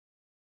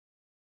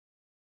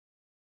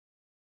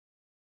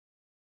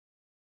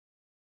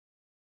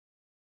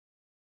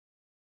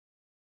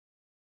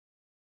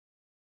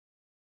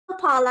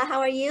Paula. How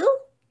are you?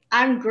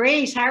 I'm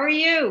great. How are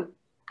you?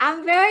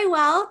 I'm very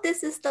well.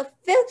 This is the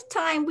 5th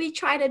time we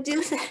try to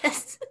do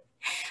this.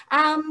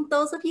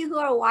 Those of you who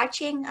are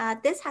watching,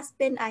 this has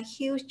been a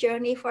huge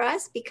journey for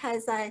us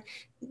because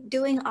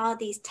doing all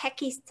these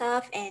techie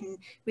stuff and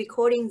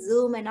recording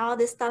Zoom and all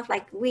this stuff,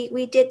 like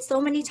we did so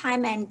many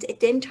times and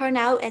it didn't turn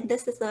out. And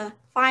this is the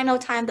final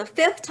time, the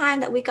 5th time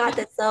that we got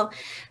this. So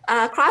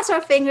cross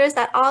our fingers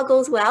that all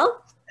goes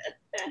well.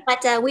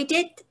 But we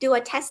did do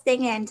a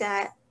testing and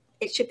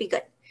it should be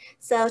good.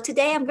 So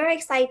today I'm very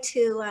excited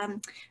to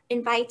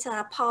invite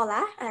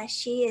Paula.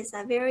 She is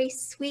a very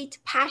sweet,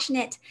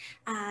 passionate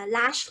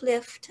lash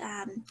lift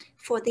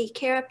for the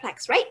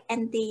Keraplex, right?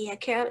 And the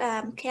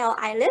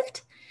KellyHongLe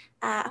lift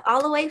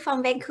all the way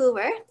from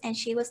Vancouver. And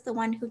she was the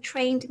one who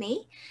trained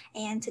me.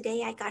 And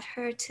today I got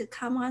her to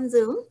come on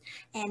Zoom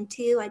and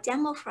do a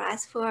demo for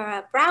us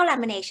for brow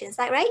lamination. Is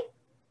that right?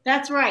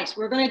 That's right.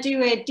 We're going to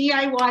do a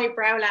DIY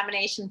brow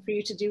lamination for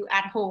you to do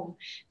at home.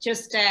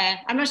 Just,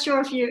 I'm not sure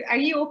if are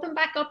you open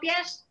back up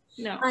yet?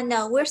 No.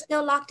 No, we're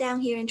still locked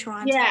down here in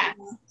Toronto. Yeah.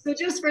 So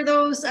just for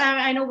those,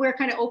 I know we're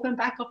kind of open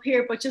back up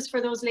here, but just for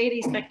those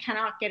ladies that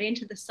cannot get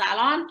into the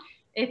salon,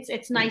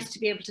 it's nice to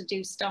be able to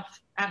do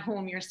stuff at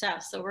home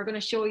yourself. So we're going to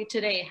show you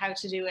today how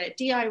to do a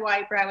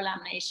DIY brow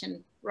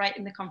lamination right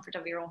in the comfort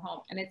of your own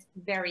home. And it's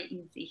very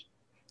easy.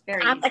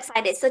 I'm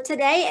excited. So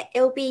today it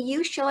will be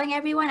you showing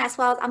everyone as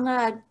well as I'm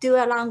going to do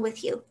it along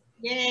with you.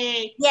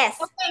 Yay. Yes.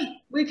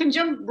 Okay, we can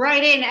jump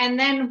right in. And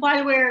then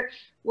while we're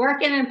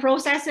working and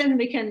processing,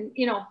 we can,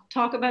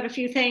 talk about a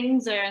few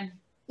things and,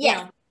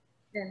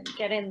 and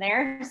get in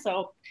there.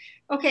 So,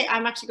 okay,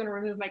 I'm actually going to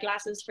remove my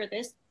glasses for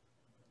this.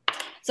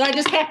 So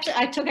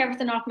I took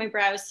everything off my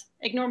brows.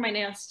 Ignore my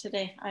nails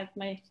today. I have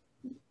my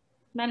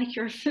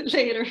manicure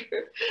later.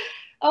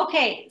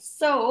 Okay,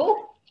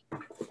 so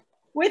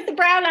with the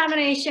brow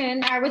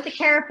lamination or with the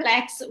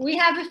Keraplex, we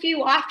have a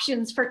few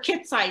options for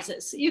kit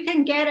sizes. You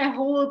can get a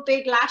whole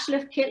big lash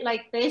lift kit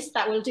like this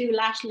that will do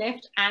lash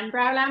lift and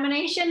brow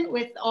lamination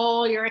with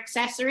all your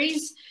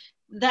accessories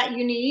that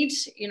you need.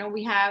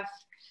 We have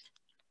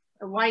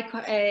a Y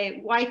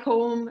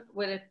comb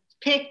with a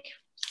pick,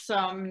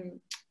 some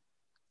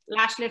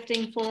lash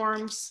lifting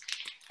forms,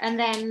 and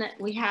then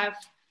we have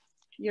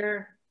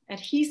your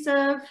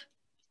adhesive.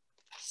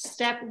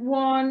 Step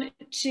 1,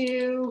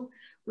 2,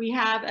 we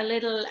have a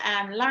little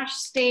lash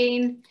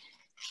stain.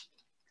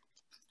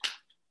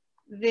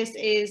 This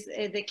is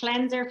the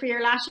cleanser for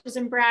your lashes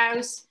and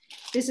brows.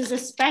 This is a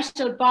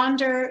special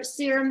bonder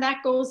serum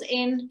that goes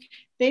in.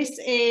 This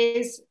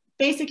is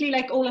basically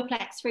like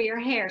Olaplex for your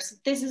hair. So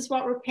this is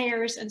what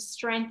repairs and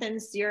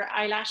strengthens your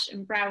eyelash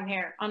and brow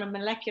hair on a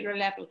molecular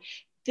level.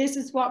 This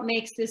is what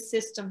makes this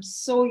system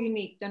so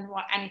unique than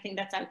anything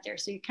that's out there.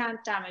 So you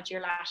can't damage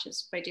your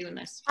lashes by doing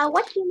this.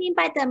 What do you mean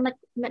by the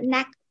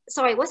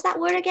sorry, what's that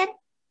word again?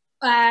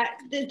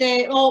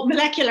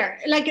 Molecular,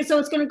 so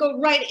it's going to go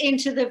right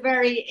into the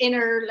very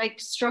inner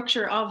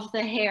structure of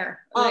the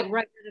hair, right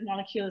where the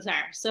molecules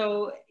are.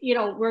 So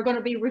we're going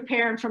to be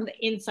repairing from the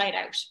inside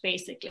out,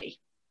 basically.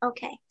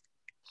 Okay.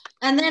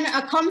 And then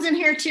it comes in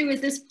here too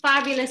is this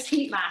fabulous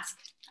heat mask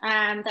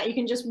that you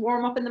can just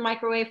warm up in the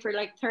microwave for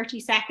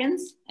 30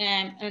 seconds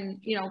and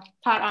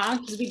pot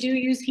on, because we do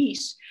use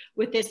heat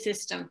with this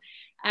system.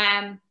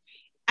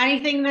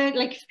 Anything that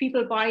if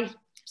people buy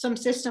some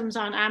systems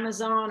on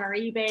Amazon or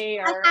eBay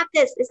or I have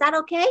this. Is that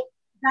okay?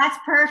 That's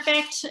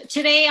perfect.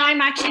 Today I'm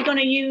actually going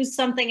to use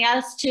something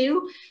else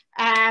too,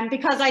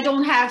 because I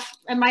don't have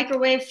a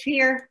microwave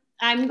here.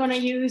 I'm going to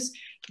use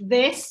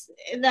this.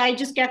 I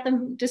just get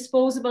them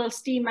disposable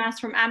steam masks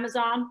from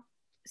Amazon.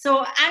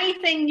 So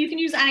anything, you can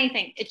use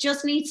anything. It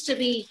just needs to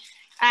be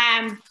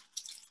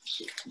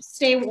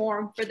stay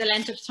warm for the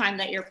length of time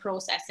that you're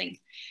processing.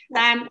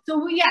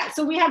 So we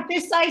have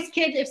this size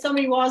kit if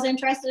somebody was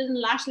interested in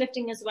lash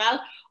lifting as well,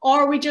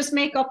 or we just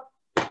make up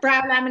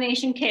brow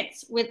lamination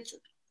kits with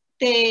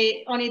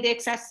only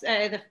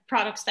the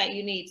products that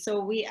you need.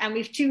 So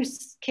we've 2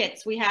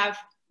 kits. We have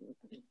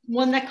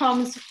one that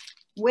comes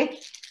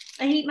with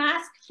a heat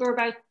mask for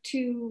about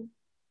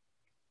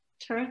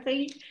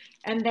 $2.30.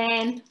 And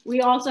then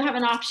we also have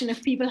an option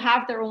if people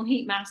have their own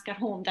heat mask at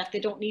home that they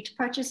don't need to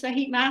purchase a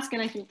heat mask.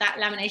 And I think that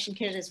lamination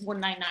kit is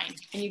 $1.99.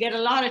 And you get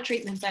a lot of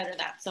treatments out of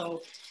that.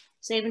 So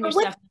saving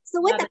yourself.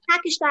 So with the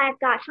package that I've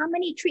got, how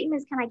many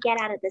treatments can I get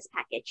out of this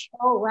package?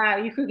 Oh, wow.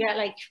 You could get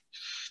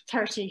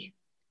 30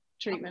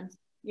 treatments.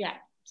 Yeah.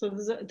 So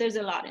there's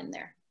a lot in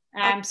there.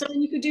 So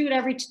you could do it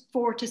every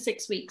 4 to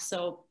 6 weeks.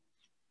 So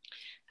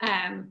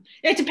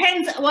it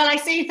depends. Well, I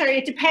say 30,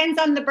 it depends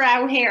on the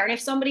brow hair. And if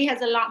somebody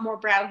has a lot more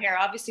brow hair,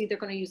 obviously they're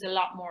going to use a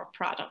lot more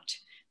product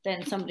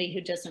than somebody who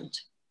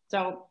doesn't.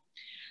 So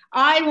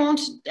I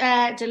won't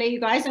delay you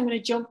guys. I'm going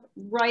to jump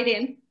right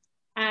in.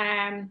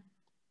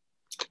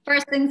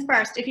 First things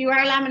first, if you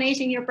are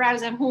laminating your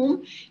brows at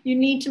home, you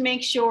need to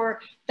make sure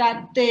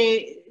that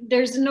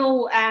there's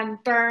no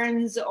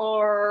burns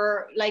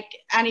or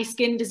any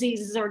skin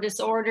diseases or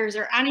disorders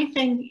or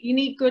anything. You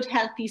need good,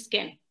 healthy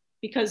skin.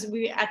 because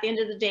at the end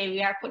of the day,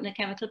 we are putting a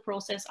chemical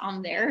process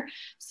on there.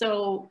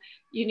 So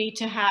you need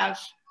to have,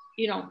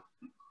 you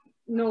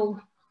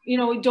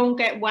know, don't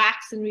get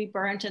wax and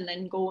re-burnt and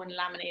then go and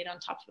laminate on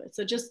top of it.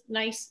 So just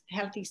nice,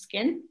 healthy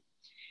skin.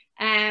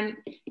 And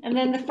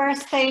then the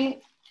first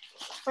things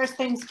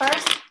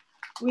first,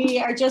 we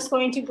are just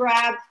going to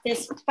grab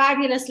this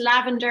fabulous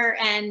lavender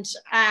and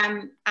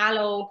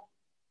aloe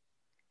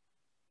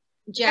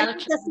gel.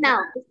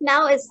 The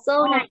smell is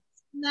so nice. It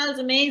smells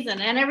amazing.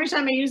 And every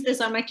time I use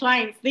this on my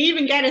clients, they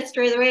even get it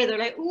straight away. They're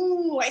like,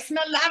 ooh, I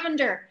smell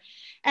lavender.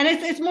 And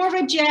it's more of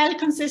a gel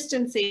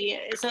consistency.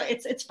 So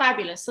it's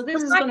fabulous. So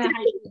this is going to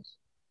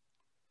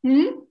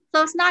help.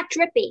 So it's not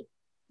drippy.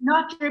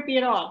 Not drippy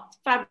at all. It's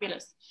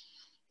fabulous.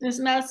 It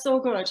smells so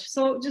good.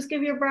 So just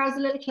give your brows a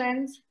little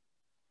cleanse.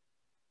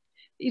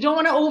 You don't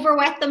want to over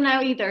wet them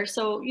now either.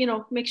 So, you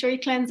know, make sure you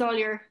cleanse all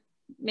your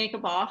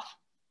makeup off.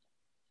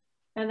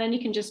 And then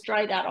you can just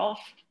dry that off.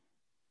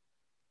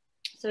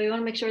 So you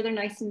want to make sure they're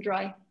nice and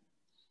dry.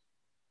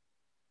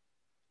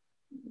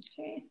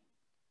 Okay.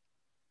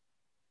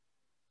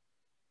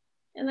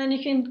 And then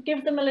you can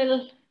give them a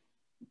little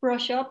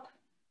brush up.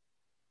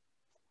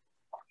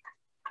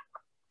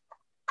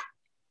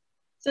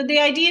 So the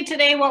idea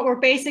today, what we're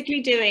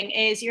basically doing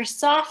is you're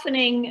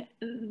softening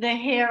the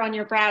hair on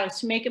your brows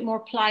to make it more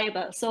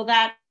pliable so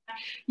that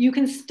you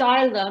can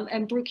style them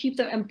and keep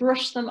them and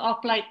brush them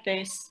up like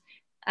this.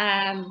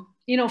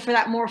 You know, for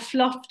that more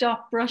fluffed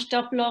up, brushed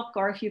up look,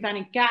 or if you have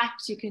any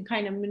gaps, you can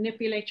kind of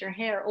manipulate your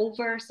hair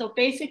over. So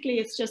basically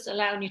it's just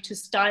allowing you to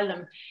style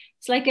them.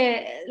 It's like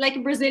a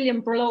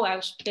Brazilian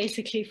blowout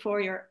basically for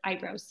your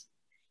eyebrows.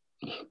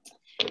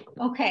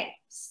 Okay,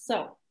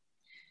 so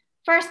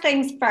first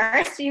things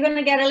first, you're going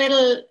to get a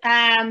little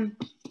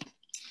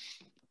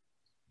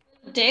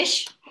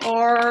dish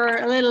or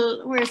a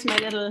little, where's my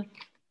little,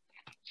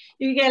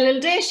 you get a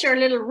little dish or a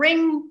little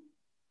ring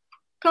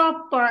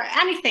cup or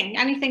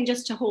anything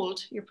just to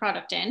hold your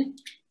product in.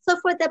 So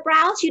for the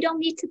brows, you don't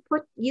need to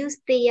use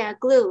the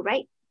glue,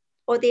 right?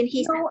 Or the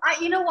adhesive? No,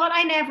 you know what?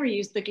 I never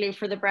use the glue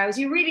for the brows.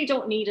 You really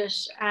don't need it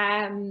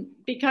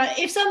because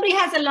if somebody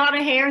has a lot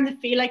of hair and they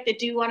feel like they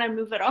do want to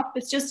move it up,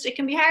 it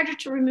can be harder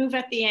to remove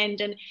at the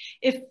end. And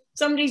if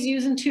somebody's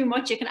using too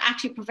much, it can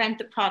actually prevent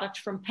the product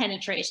from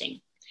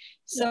penetrating.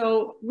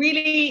 So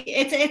really,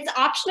 it's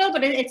optional,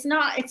 but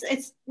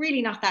it's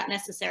really not that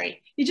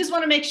necessary. You just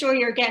want to make sure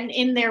you're getting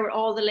in there with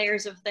all the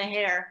layers of the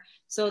hair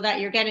so that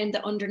you're getting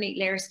the underneath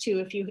layers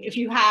too if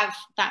you have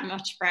that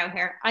much brow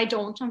hair. I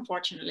don't,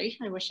 unfortunately.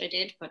 I wish I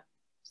did, but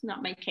it's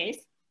not my case.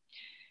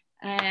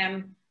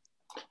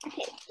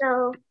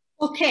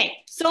 Okay,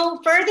 so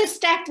for this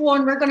step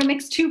one, we're going to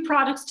mix two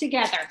products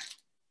together.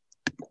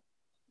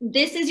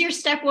 This is your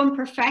step one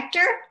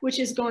perfector, which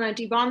is going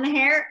to debond the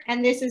hair,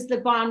 and this is the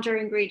bonder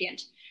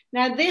ingredient.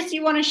 Now this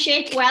you want to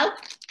shake well,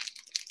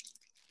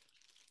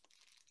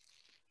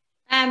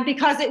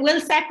 because it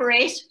will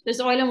separate. There's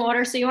oil and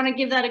water, so you want to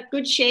give that a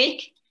good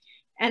shake,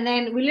 and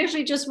then we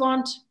literally just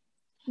want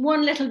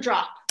one little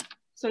drop.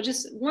 So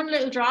just one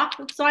little drop.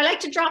 So I like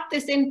to drop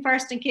this in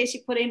first in case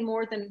you put in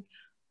more than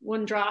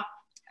one drop.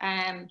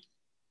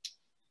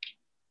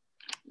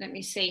 Let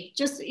me see,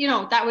 just, you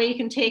know, that way you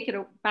can take it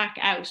back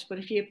out. But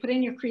if you put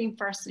in your cream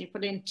first and you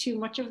put in too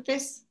much of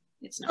this,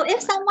 it's not. So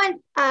if someone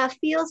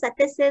feels that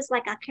this is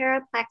like a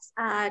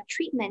Keraplex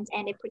treatment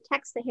and it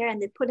protects the hair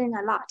and they put in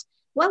a lot,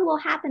 what will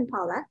happen,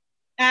 Paula?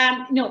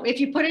 No, if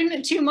you put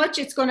in too much,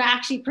 it's going to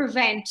actually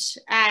prevent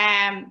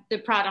the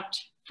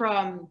product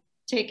from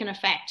taking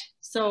effect.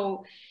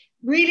 So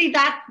really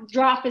that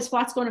drop is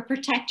what's going to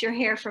protect your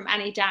hair from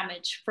any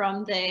damage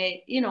from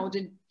the, you know,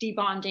 the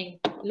debonding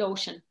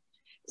lotion.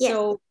 Yes.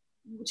 So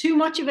too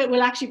much of it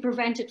will actually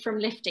prevent it from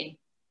lifting.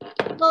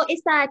 Well,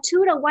 it's a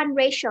 2-to-1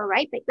 ratio,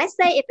 right? But let's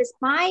say if it's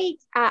my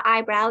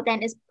eyebrow,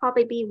 then it's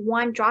probably be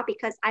one drop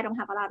because I don't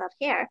have a lot of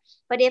hair.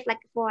 But if like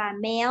for a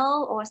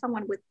male or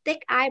someone with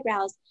thick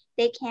eyebrows,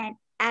 they can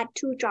add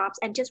 2 drops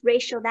and just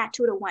ratio that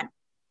 2-to-1.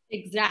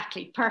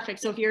 Exactly, perfect.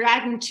 So if you're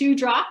adding 2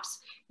 drops,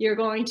 you're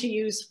going to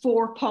use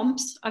 4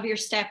 pumps of your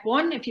step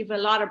one. If you have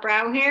a lot of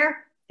brow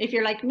hair, if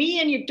you're like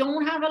me and you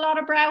don't have a lot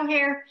of brow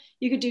hair,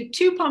 you could do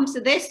 2 pumps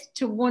of this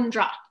to 1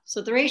 drop.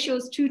 So the ratio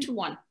is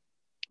 2-to-1.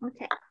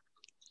 Okay.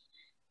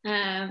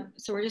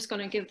 So we're just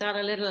going to give that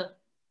a little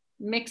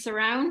mix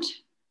around.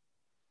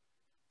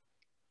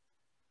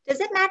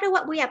 Does it matter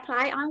what we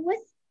apply on with?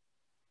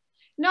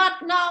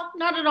 Not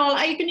at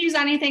all. You can use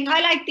anything. I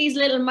like these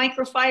little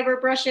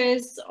microfiber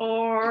brushes,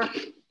 or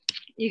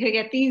you could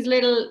get these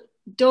little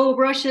dough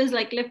brushes,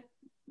 like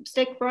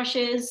lipstick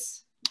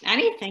brushes,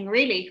 anything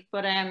really.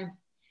 But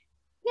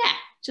yeah,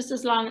 just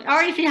as long,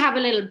 or if you have a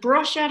little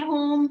brush at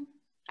home,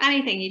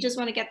 anything, you just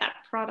want to get that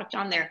product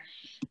on there.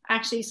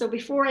 Actually, so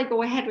before I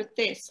go ahead with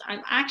this,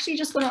 I'm actually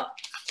just going to,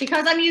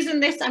 because I'm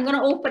using this, I'm going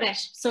to open it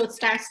so it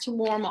starts to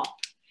warm up.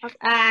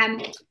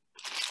 Okay.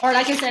 Or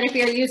like I said, if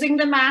you're using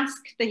the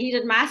mask, the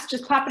heated mask,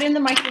 just pop it in the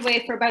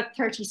microwave for about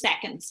 30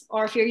 seconds.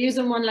 Or if you're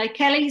using one like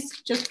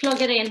Kelly's, just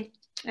plug it in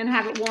and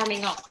have it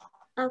warming up.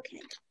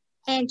 Okay.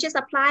 And just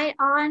apply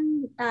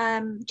on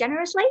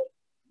generously?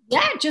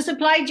 Yeah, just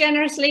apply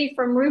generously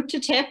from root to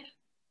tip.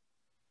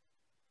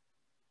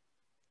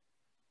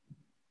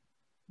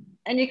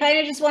 And you kind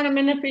of just want to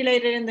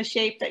manipulate it in the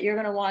shape that you're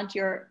going to want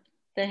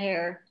the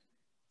hair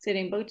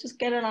sitting, but just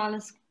get it on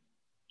as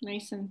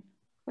nice and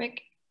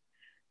quick.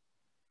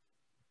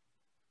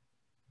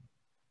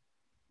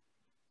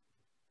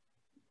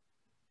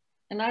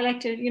 And I like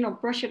to, you know,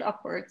 brush it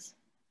upwards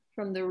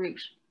from the root.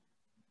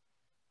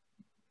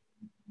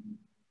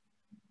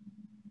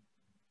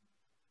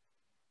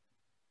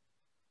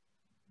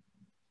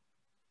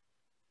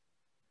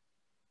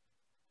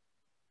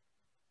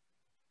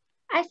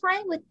 I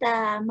find with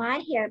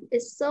my hair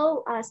is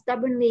so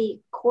stubbornly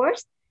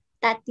coarse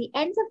that the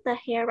ends of the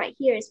hair right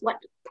here is what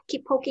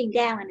keep poking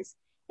down, and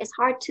it's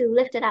hard to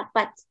lift it up.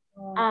 But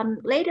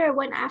later,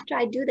 after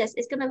I do this,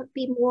 it's gonna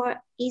be more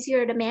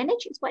easier to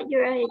manage. Is what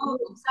you're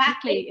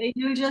exactly.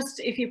 You just,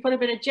 if you put a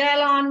bit of gel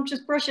on,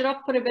 just brush it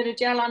up, put a bit of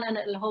gel on, and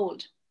it'll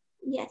hold.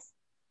 Yes.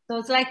 So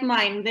it's like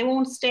mine. They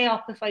won't stay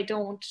up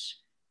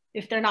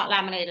if they're not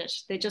laminated.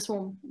 They just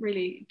won't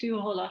really do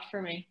a whole lot for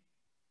me.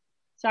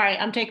 Sorry,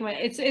 I'm taking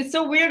it's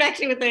so weird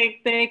actually with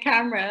the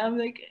camera. I'm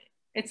like,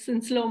 it's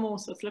in slow-mo,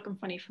 so it's looking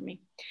funny for me.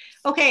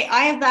 Okay,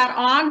 I have that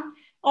on.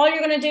 All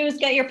you're gonna do is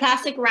get your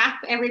plastic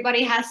wrap.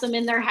 Everybody has some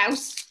in their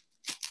house.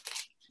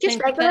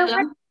 Just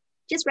regular?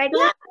 Just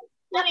regular?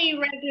 Yeah, any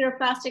regular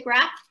plastic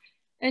wrap.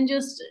 And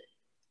just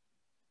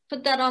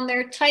put that on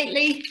there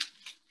tightly.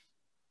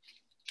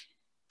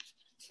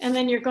 And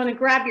then you're going to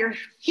grab your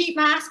heat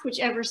mask,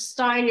 whichever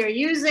style you're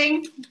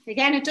using.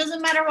 Again, it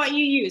doesn't matter what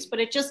you use, but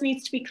it just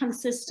needs to be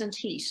consistent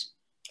heat.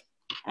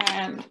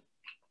 And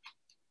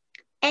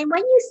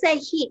when you say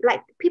heat,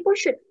 like people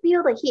should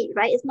feel the heat,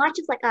 right? It's not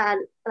just like a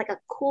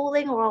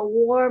cooling or a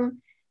warm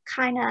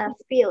kind of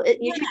feel.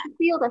 You should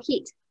feel the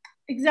heat.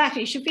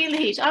 Exactly, you should feel the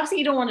heat. Obviously,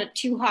 you don't want it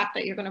too hot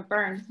that you're going to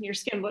burn your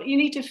skin, but you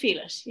need to feel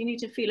it. You need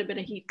to feel a bit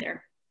of heat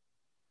there.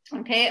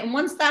 Okay, and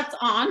once that's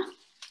on,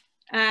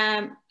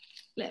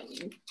 let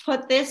me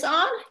put this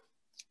on,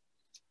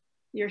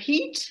 your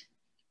heat.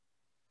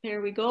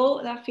 There we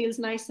go. That feels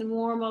nice and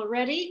warm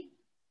already.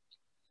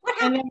 What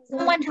happens to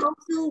someone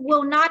who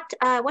will not,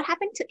 what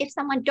happens if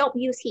someone don't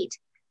use heat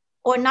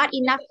or not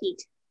enough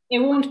heat? It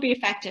won't be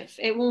effective.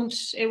 It won't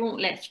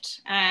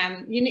lift.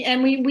 And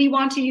we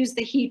want to use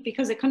the heat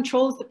because it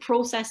controls the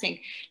processing.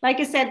 Like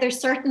I said, there's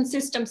certain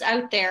systems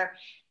out there.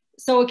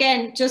 So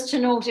again, just to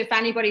note, if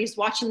anybody's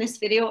watching this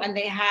video and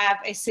they have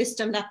a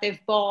system that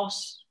they've bought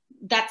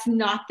that's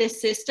not this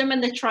system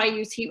and they try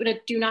use heat with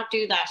it, do not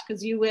do that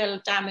because you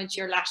will damage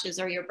your lashes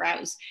or your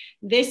brows.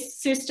 This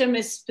system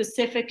is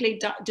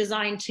specifically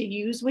designed to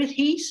use with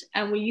heat,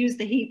 and we use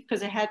the heat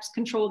because it helps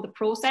control the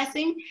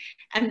processing,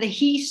 and the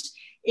heat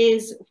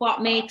is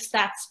what makes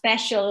that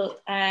special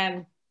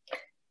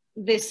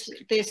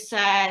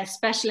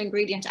special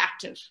ingredient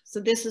active. So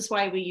this is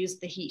why we use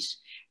the heat.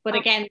 But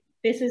again,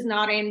 this is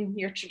not in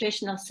your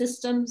traditional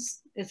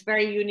systems. It's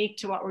very unique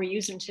to what we're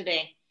using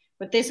today.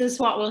 But this is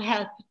what will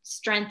help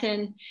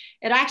strengthen.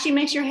 It actually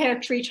makes your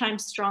hair 3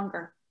 times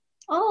stronger.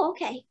 Oh,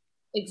 okay.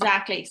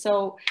 Exactly.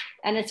 So,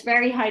 and it's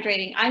very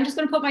hydrating. I'm just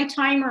going to put my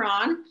timer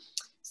on.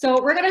 So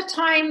we're going to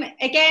time,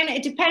 again,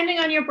 depending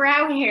on your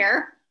brow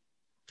hair,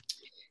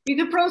 you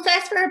can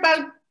process for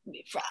about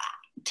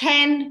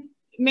 10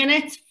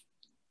 minutes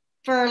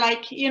for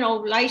like, you know,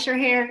 lighter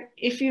hair.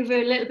 If you have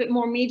a little bit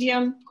more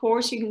medium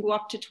coarse, you can go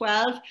up to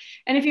 12.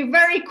 And if you have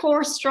very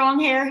coarse, strong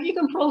hair, you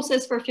can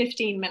process for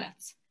 15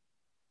 minutes.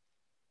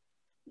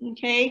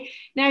 Okay,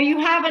 now you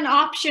have an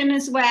option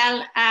as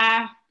well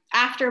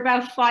after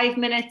about 5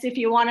 minutes if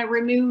you want to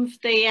remove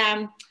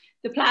the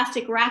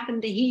plastic wrap and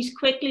the heat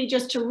quickly,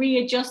 just to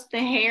readjust the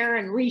hair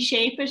and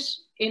reshape it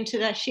into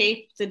the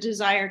shape, the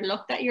desired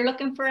look that you're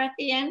looking for at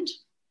the end.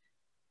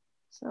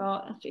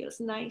 So it feels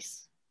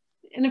nice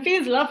and it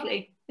feels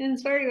lovely and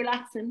it's very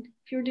relaxing.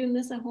 If you're doing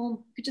this at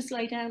home, you could just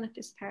lie down at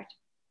this part.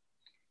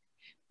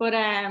 But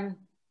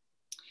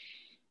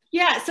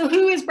yeah, so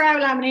who is brow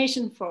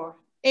lamination for?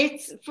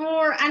 It's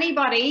for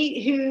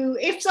anybody who,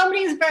 if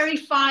somebody is very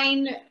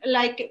fine,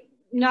 like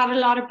not a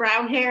lot of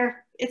brow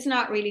hair, it's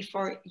not really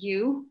for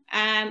you.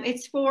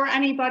 It's for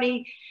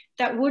anybody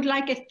that would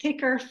like a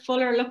thicker,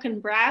 fuller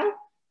looking brow.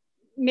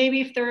 Maybe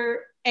if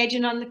they're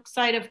edging on the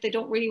side of they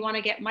don't really want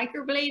to get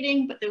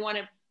microblading, but they want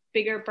a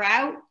bigger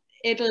brow,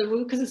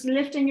 it'll, because it's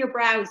lifting your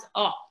brows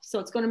up. So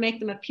it's going to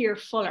make them appear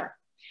fuller.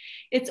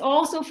 It's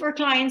also for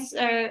clients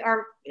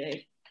or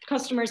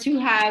customers who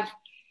have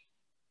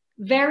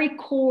very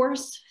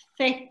coarse,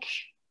 thick,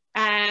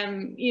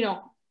 you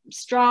know,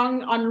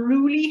 strong,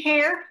 unruly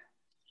hair.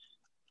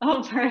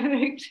 Oh,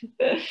 perfect.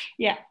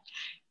 Yeah.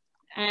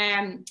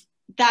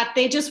 That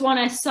they just want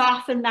to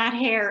soften that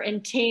hair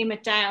and tame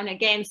it down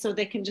again so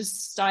they can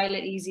just style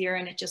it easier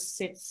and it just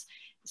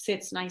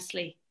sits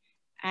nicely.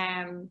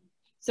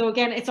 So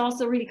again, it's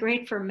also really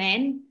great for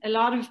men. A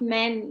lot of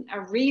men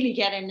are really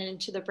getting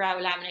into the brow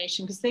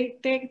lamination because they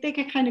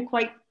get kind of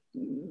quite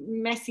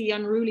messy,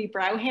 unruly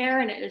brow hair,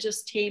 and it'll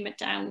just tame it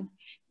down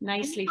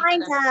nicely. I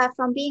find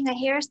from being a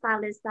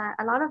hairstylist that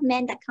a lot of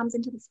men that comes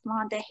into the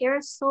salon, their hair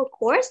is so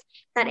coarse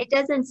that it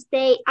doesn't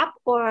stay up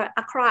or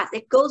across.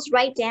 It goes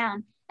right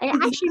down, and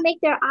it actually makes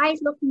their eyes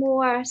look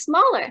more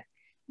smaller.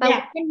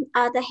 But when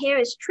the hair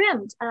is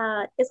trimmed,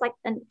 it's like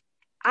an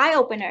eye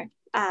opener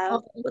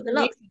for the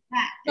look.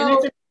 And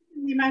it's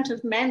the amount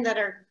of men that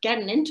are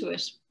getting into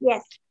it.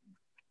 Yes.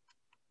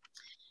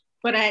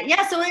 But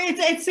yeah, so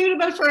it's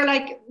suitable for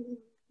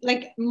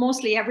like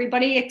mostly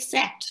everybody,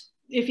 except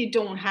if you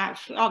don't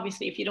have,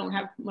 obviously, if you don't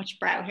have much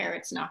brow hair,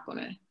 it's not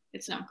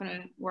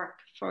gonna work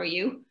for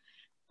you.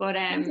 But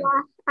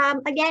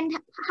again,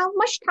 how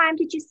much time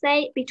did you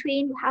say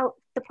between how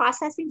the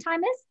processing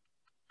time is?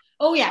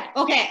 Oh yeah,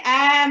 okay.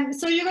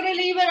 So you're gonna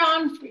leave it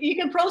on. You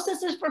can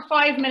process it for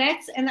 5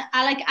 minutes, and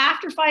like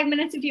after 5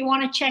 minutes, if you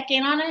want to check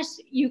in on it,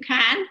 you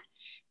can.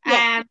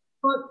 Yeah.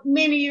 But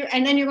mainly,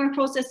 and then you're going to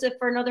process it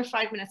for another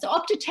 5 minutes, so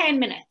up to 10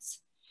 minutes.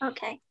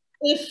 Okay.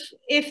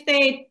 If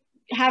they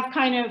have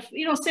kind of,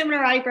 you know,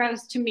 similar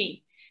eyebrows to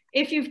me,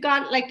 if you've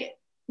got like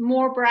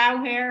more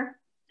brow hair,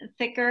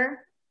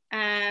 thicker,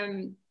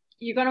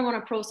 you're going to want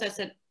to process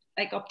it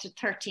like up to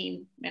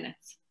 13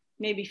 minutes,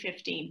 maybe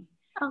 15.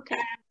 Okay.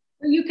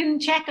 You can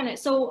check on it.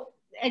 So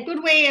a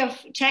good way of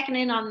checking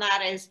in on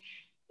that is,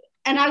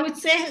 and I would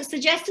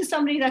suggest to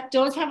somebody that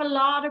does have a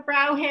lot of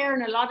brow hair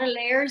and a lot of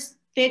layers,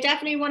 they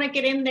definitely want to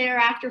get in there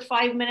after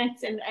 5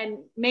 minutes and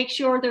make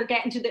sure they're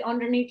getting to the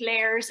underneath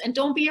layers, and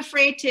don't be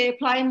afraid to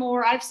apply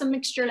more. I have some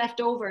mixture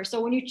left over.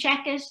 So when you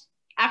check it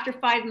after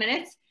 5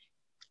 minutes,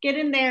 get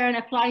in there and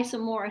apply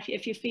some more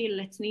if you feel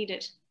it's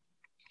needed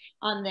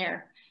on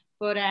there.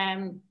 But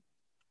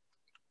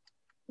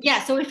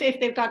yeah, so if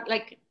they've got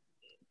like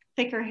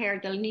thicker hair,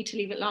 they'll need to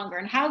leave it longer.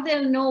 And how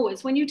they'll know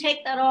is when you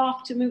take that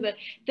off to move it,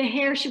 the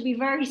hair should be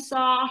very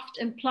soft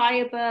and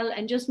pliable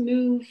and just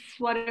move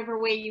whatever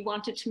way you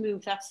want it to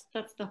move.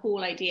 That's the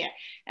whole idea.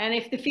 And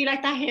if they feel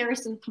like that hair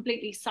isn't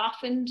completely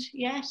softened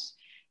yet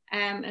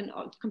and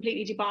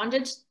completely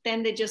debonded,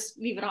 then they just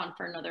leave it on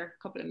for another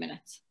couple of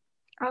minutes.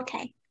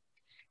 Okay.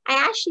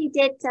 I actually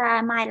did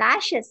my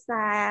lashes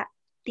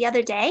the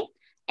other day,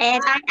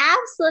 and I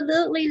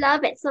absolutely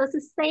love it. So it's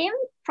the same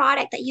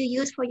product that you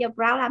use for your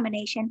brow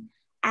lamination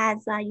as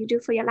you do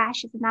for your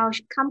lashes. And I'll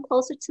come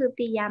closer to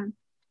the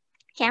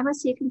camera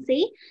so you can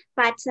see.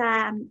 But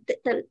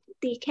the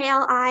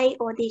KLI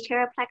or the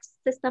Keraplex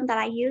system that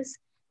I use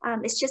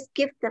is just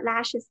give the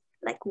lashes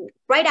like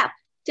right up,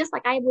 just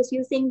like I was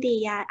using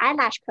the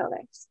eyelash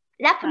curlers.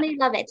 Definitely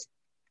love it.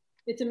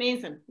 It's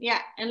amazing. Yeah.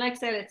 And like I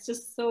said, it's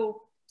just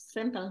so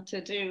simple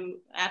to do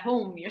at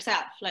home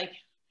yourself. Like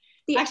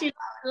actually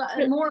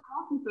more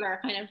people are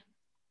kind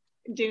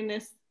of doing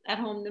this at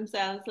home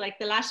themselves. Like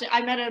the lash,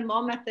 I met a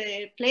mom at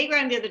the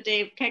playground the other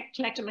day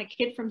collecting my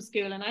kid from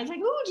school, and I was like,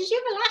 oh, did you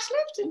have a lash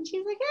lift? And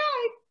she's like,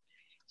 yeah,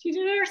 she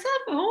did it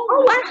herself at home.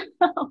 Oh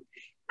wow.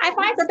 I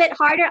find it's a bit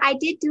harder. I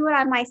did do it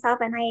on myself,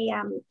 and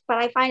but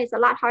I find it's a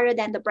lot harder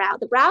than the brow.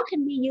 The brow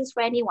can be used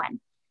for anyone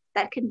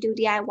that can do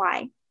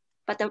DIY,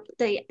 but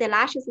the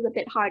lashes is a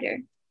bit harder.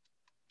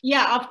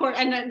 Yeah, of course.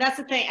 And that's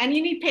the thing. And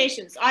you need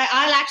patience.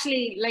 I'll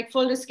actually, like,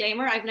 full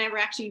disclaimer, I've never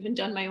actually even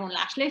done my own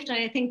lash lift. And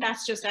I think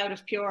that's just out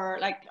of pure,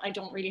 like, I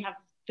don't really have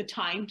the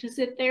time to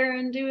sit there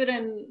and do it.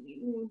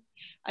 And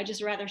I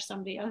just rather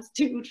somebody else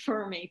do it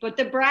for me. But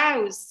the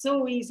brows,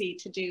 so easy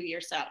to do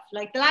yourself.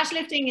 Like the lash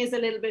lifting is a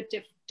little bit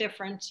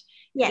different.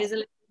 Yes. It is a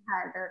little bit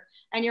harder.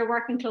 And you're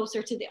working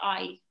closer to the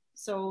eye.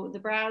 So the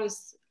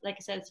brows, like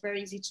I said, it's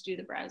very easy to do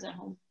the brows at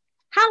home.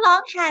 How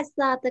long has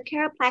the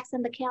Keraplex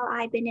and the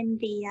KLI been in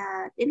the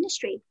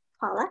industry,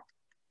 Paula?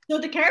 So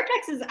the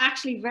Keraplex is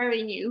actually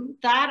very new.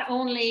 That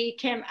only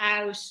came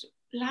out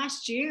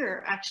last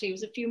year, actually. It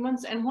was a few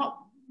months. And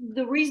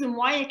the reason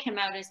why it came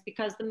out is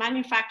because the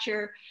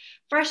manufacturer,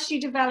 first she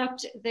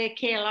developed the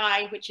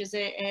KLI, which is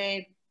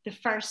the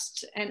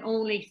first and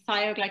only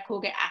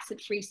thioglycolic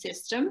acid-free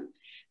system.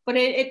 But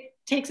it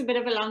takes a bit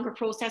of a longer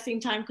processing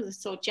time because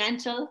it's so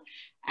gentle.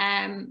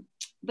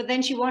 But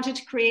then she wanted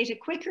to create a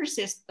quicker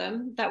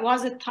system that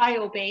was a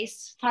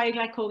thio-based,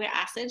 thioglycolic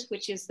acid,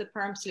 which is the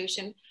perm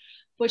solution.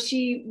 But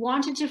she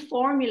wanted to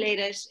formulate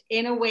it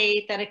in a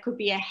way that it could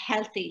be a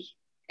healthy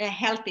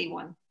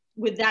one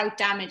without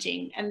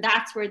damaging. And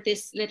that's where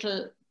this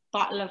little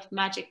bottle of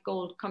magic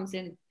gold comes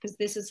in, because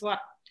this is what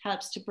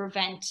helps to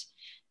prevent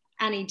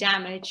any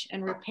damage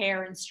and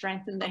repair and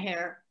strengthen the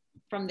hair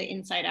from the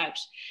inside out.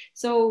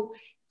 So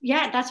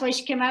yeah, that's why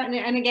she came out.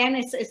 And again,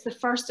 it's the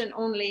first and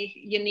only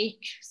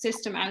unique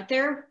system out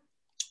there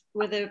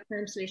with a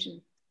perm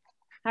solution.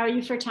 How are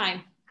you for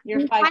time?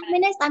 You're 5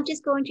 minutes. I'm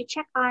just going to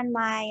check on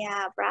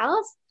my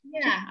brows.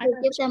 Yeah. To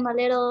give them a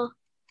little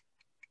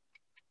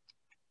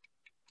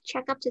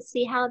checkup to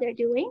see how they're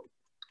doing.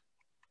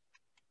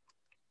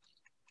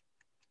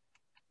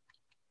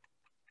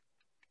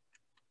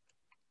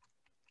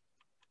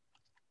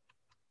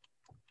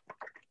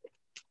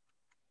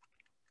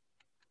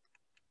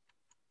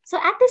 So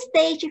at this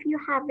stage, if you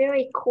have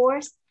very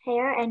coarse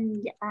hair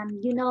and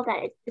you know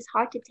that it's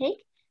hard to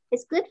take,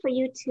 it's good for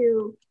you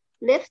to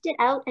lift it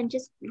out and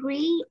just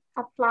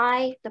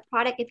reapply the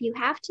product if you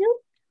have to,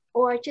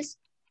 or just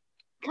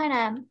kind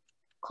of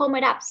comb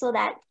it up so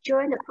that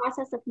during the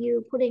process of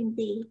you putting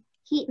the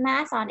heat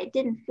mask on, it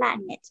didn't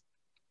flatten it.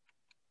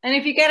 And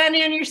if you get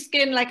any on your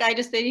skin, like I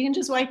just did, you can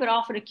just wipe it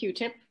off with a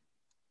Q-tip.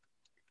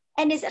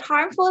 And is it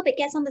harmful if it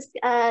gets on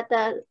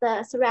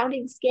the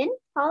surrounding skin,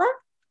 Paula?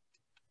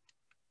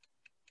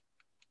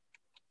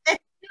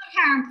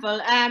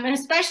 Harmful, and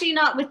especially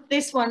not with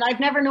this one. I've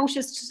never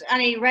noticed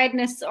any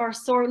redness or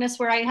soreness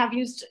where I have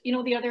used, you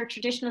know, the other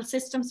traditional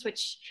systems,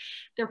 which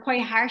they're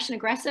quite harsh and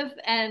aggressive,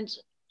 and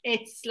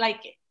it's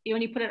like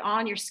when you put it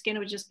on, your skin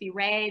would just be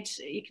red.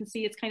 You can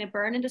see it's kind of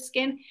burning the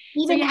skin.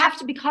 So you have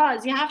to,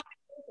 because you have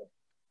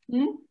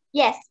to.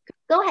 Yes,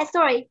 go ahead,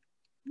 sorry.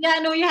 Yeah,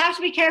 no, you have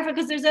to be careful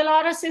because there's a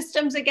lot of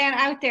systems again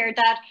out there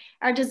that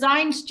are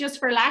designed just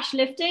for lash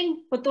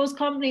lifting, but those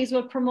companies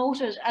will promote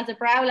it as a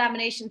brow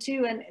lamination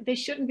too, and they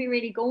shouldn't be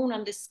really going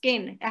on the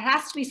skin. It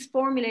has to be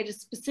formulated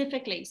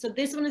specifically. So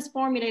this one is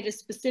formulated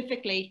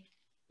specifically,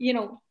 you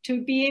know,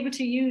 to be able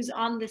to use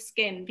on the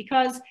skin,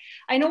 because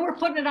I know we're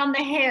putting it on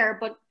the hair,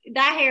 but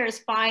that hair is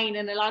fine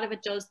and a lot of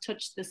it does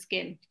touch the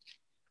skin.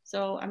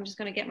 So I'm just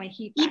going to get my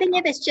heat back Even on.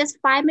 if it's just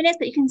 5 minutes,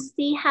 but you can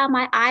see how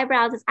my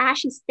eyebrows is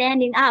actually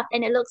standing up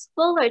and it looks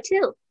fuller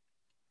too.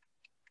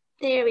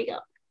 There we go.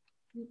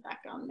 Back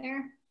on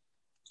there.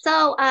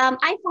 So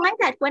I find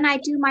that when I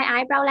do my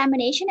eyebrow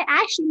lamination, it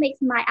actually makes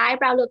my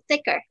eyebrow look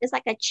thicker. It's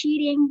like a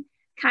cheating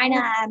kind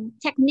of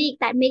technique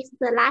that makes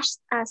the lash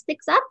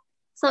sticks up.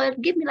 So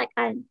it gives me like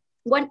a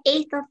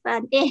 1/8 of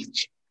an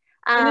inch.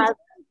 It's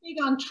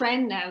big on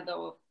trend now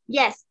though.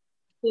 Yes.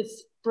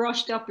 This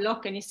brushed up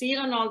look, and you see it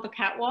on all the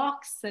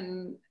catwalks,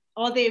 and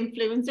all the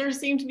influencers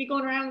seem to be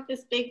going around with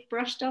this big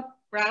brushed up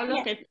brow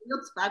look. Yes. It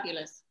looks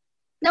fabulous.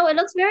 No, it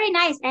looks very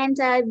nice. And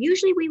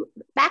usually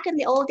back in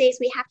the old days,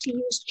 we have to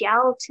use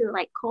gel to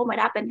like comb it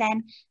up, and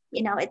then,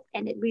 you know, it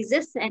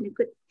resists and it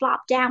could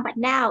flop down. But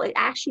now it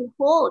actually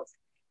holds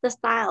the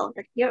style.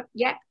 Like you're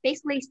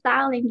basically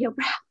styling your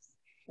brows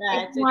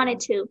if you wanted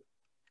to.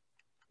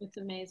 It's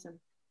amazing.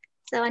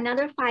 So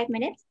another 5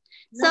 minutes.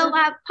 So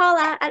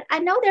Paula, I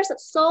know there's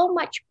so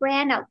much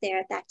brand out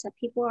there that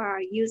people are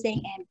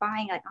using and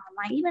buying like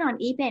online, even on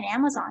eBay and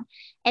Amazon.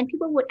 And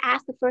people would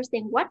ask the first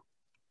thing, what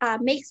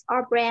makes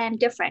our brand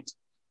different?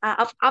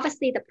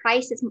 Obviously, the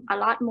price is a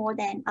lot more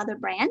than other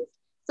brands.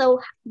 So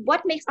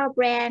what makes our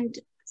brand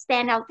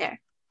stand out there?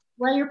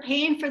 Well, you're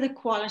paying for the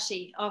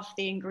quality of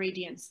the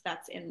ingredients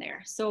that's in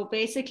there. So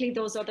basically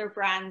those other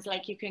brands,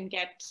 like you can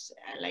get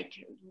like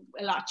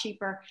a lot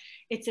cheaper.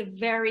 It's a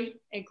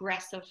very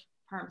aggressive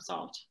perm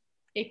salt.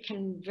 It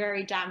can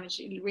really damage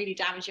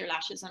your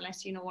lashes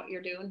unless you know what you're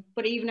doing.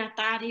 But even at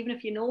that, even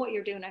if you know what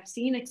you're doing, I've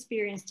seen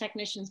experienced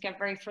technicians get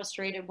very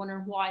frustrated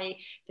wondering why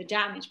the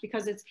damage,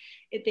 because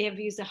they have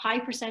used a high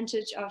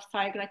percentage of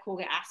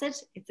thioglycolic acid.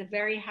 It's a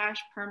very harsh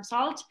perm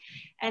salt.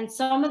 And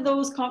some of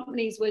those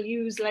companies will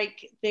use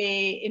like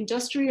the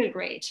industrial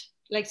grade.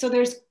 Like, so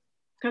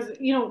because,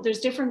 you know,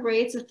 there's different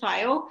grades of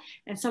thio,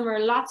 and some are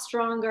a lot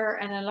stronger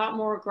and a lot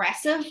more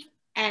aggressive.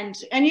 And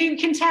you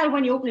can tell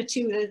when you open it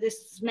too,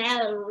 this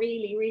smell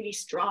really, really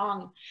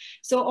strong.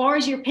 So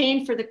ours, you're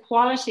paying for the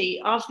quality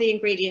of the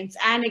ingredients.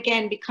 And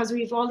again, because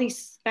we have all these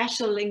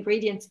special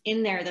ingredients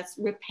in there that's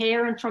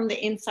repairing from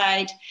the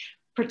inside,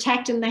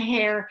 protecting the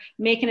hair,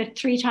 making it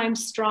 3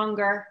 times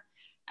stronger,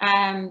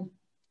 hydrating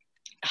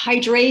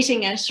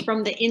it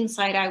from the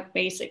inside out,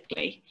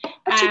 basically.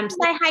 What do you mean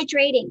by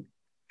hydrating?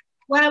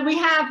 Well, we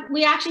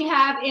actually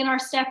have in our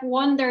step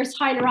 1, there's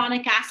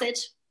hyaluronic acid.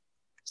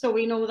 So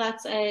we know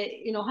that's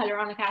you know,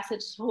 hyaluronic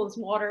acid holds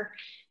water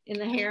in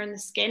the hair and the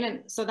skin,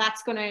 and so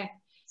that's gonna.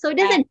 So it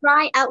doesn't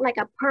dry out like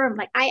a perm.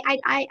 Like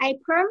I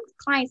perm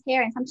clients'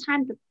 hair, and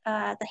sometimes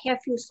the hair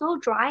feels so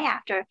dry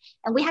after,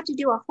 and we have to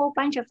do a whole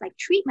bunch of like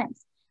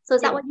treatments. So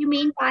is that what you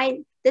mean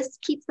by this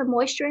keeps the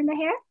moisture in the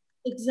hair?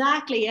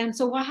 Exactly. And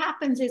so what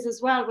happens is as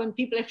well, when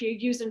people, if you're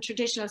using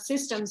traditional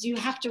systems, you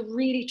have to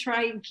really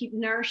try and keep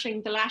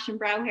nourishing the lash and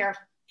brow hair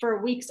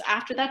for weeks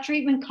after that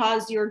treatment,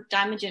 because you're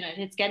damaging it.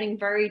 It's getting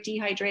very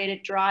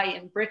dehydrated, dry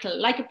and brittle,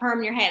 like a perm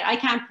in your head. I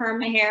can't perm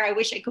my hair. I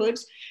wish I could,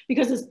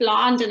 because it's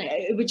blonde and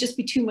it would just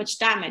be too much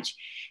damage.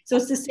 So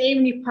it's the same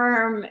when you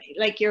perm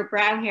like your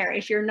brow hair.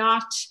 If you're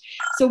not,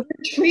 so we're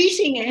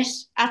treating it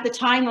at the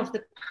time of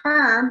the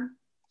perm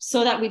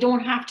so that we don't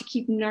have to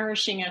keep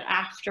nourishing it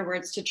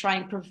afterwards to try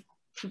and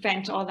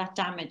prevent all that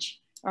damage,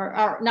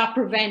 or not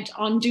prevent,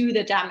 undo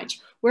the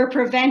damage. We're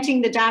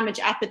preventing the damage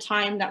at the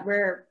time that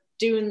we're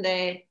doing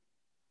the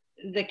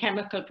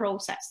chemical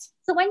process.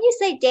 So when you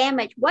say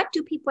damage, what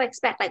do people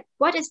expect? Like,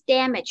 what is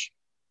damage?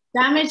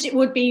 Damage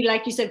would be,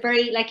 like you said,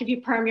 very, like if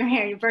you perm your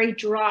hair, very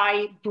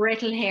dry,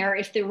 brittle hair.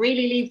 If they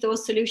really leave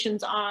those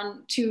solutions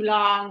on too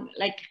long,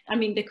 like, I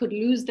mean, they could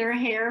lose their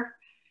hair.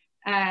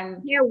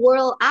 Hair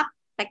whirl up,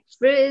 like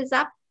frizz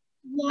up,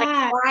 yeah,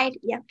 like wide.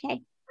 Yeah,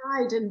 okay.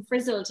 Wide and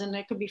frizzled, and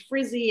it could be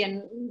frizzy,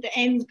 and the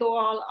ends go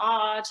all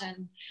odd,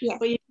 and yes.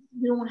 But you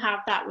don't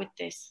have that with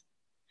this.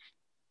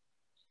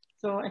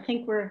 So I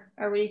think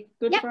are we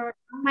good? Yep. For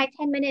my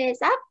 10 minutes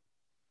is up.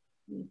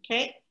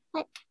 Okay.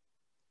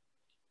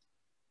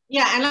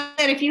 Yeah, and like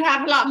I said, if you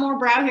have a lot more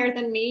brow hair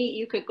than me,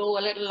 you could go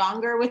a little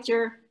longer with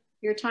your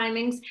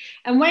timings.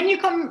 And when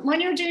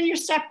you're doing your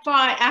step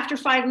 5, after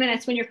 5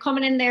 minutes, when you're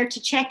coming in there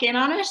to check in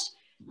on it,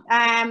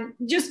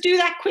 just do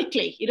that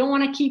quickly. You don't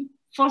want to keep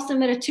fussing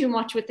with it too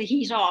much with the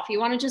heat off. You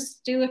want to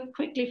just do it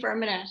quickly for a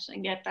minute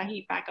and get that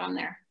heat back on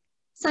there.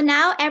 So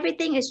now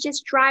everything is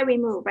just dry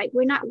remove, right?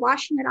 We're not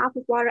washing it off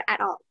with water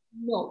at all.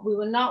 No, we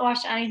will not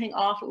wash anything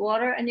off with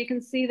water. And you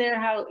can see there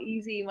how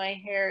easy my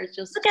hair is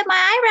just. Look at my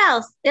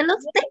eyebrows. It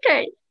looks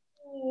thicker.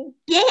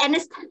 Yeah, and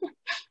it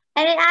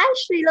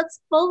actually looks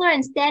fuller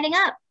and standing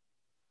up.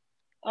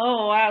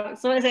 Oh, wow.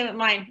 So is it with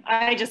mine.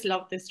 I just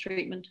love this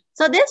treatment.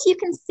 So this, you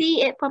can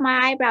see it for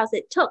my eyebrows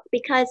it took,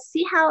 because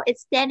see how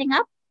it's standing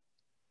up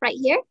right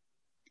here?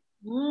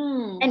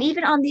 And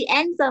even on the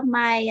ends of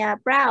my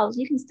brows,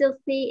 you can still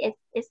see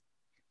it's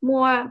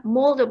more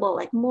moldable,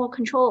 like more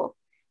control.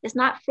 It's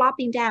not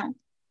flopping down.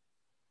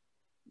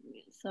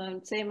 So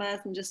same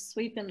as I'm just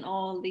sweeping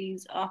all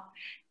these up.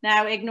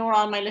 Now ignore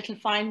all my little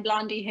fine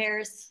blondie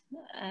hairs.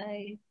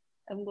 I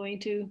am going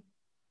to,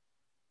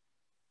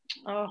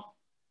 oh,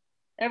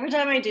 every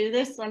time I do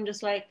this, I'm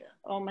just like,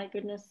 oh my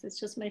goodness, it's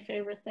just my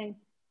favorite thing.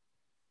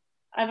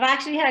 I've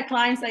actually had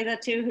clients like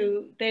that too,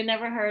 who they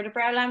never heard of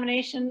brow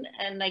lamination,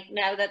 and like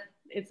now that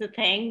it's a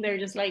thing, they're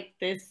just like,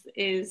 this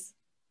is,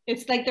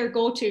 it's like their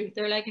go-to.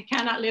 They're like, I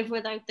cannot live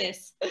without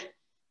this.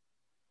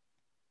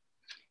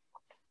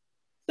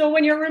 So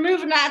when you're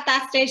removing that at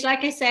that stage,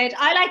 like I said,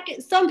 I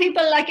like, some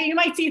people like, you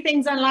might see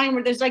things online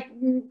where there's like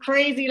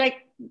crazy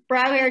like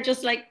brow hair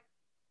just like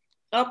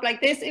up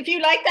like this. If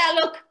you like that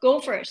look,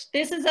 go for it.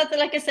 This is at the,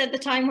 like I said, the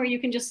time where you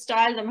can just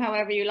style them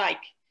however you like.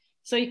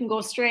 So you can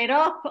go straight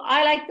up.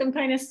 I like them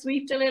kind of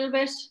sweeped a little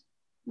bit,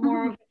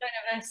 more of kind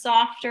of a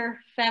softer,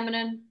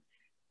 feminine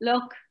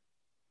look.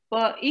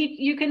 But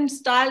you can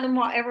style them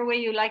whatever way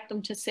you like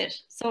them to sit.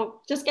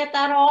 So just get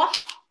that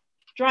off,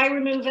 dry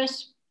remove it.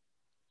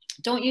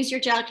 Don't use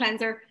your gel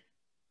cleanser,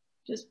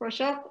 just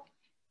brush up.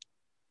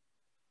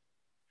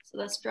 So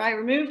that's dry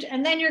removed.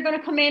 And then you're going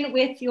to come in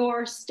with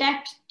your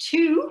step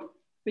 2,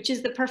 which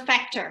is the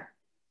perfector.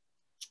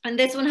 And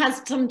this one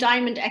has some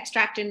diamond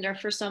extract in there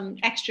for some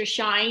extra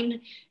shine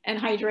and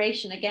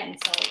hydration again.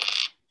 So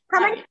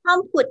how many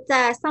pump would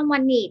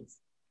someone needs?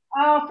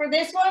 For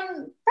this one,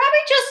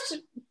 probably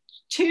just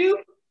 2.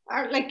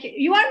 Or like,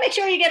 you want to make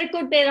sure you get a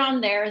good bit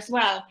on there as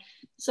well.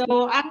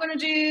 So I'm going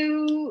to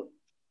do,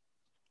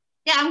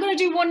 yeah, I'm going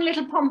to do 1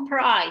 little pump per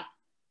eye.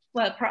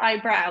 Well, per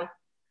eyebrow.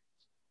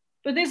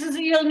 But this is,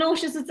 you'll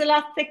notice it's a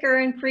lot thicker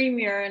and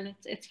creamier, and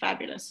it's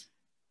fabulous.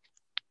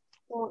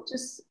 So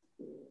just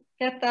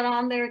get that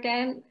on there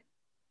again,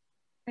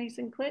 nice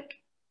and quick.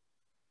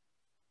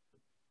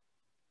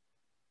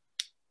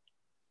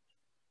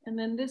 And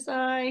then this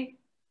eye.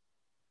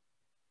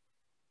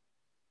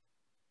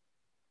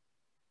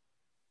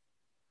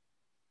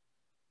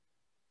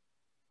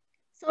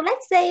 So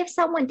let's say if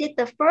someone did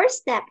the first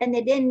step and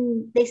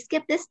they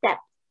skipped this step,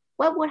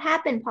 what would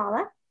happen,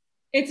 Paula?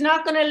 It's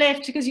not going to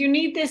lift, because you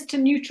need this to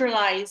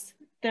neutralize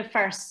the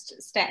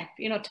first step,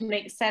 you know,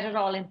 to set it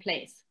all in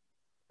place.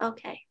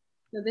 Okay.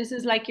 So this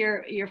is like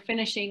your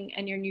finishing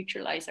and your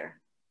neutralizer.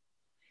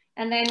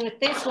 And then with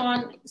this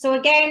one, so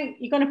again,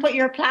 you're going to put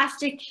your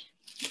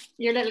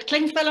little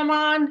cling film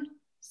on,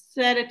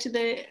 set it to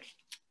the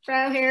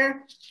brow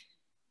hair,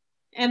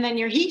 and then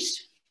your heat.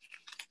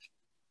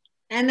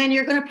 And then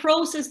you're going to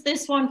process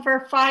this one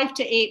for 5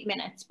 to 8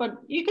 minutes, but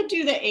you could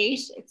do the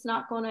 8. It's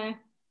not going to,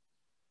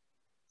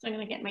 so I'm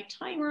going to get my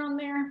timer on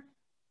there.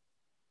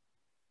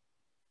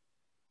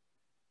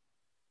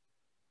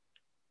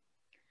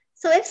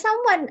 So if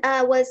someone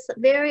was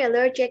very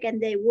allergic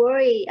and they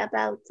worry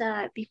about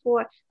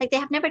before, like they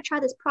have never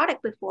tried this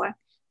product before,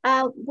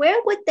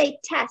 where would they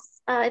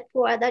test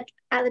for that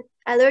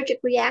allergic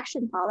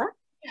reaction, Paula?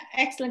 Yeah,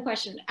 excellent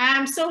question.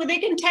 So they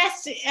can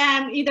test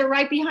either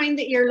right behind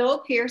the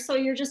earlobe here. So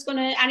you're just going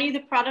to, any of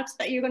the products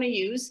that you're going to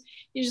use,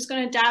 you're just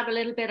going to dab a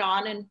little bit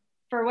on, and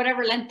for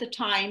whatever length of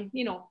time,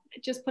 you know,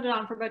 just put it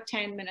on for about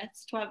 10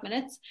 minutes, 12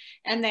 minutes.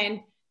 And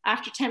then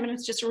after 10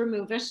 minutes, just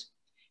remove it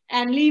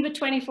and leave it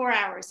 24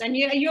 hours. And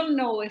you'll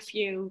know if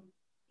you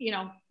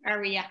know, are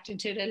reacting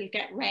to it. It'll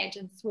get red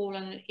and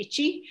swollen and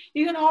itchy.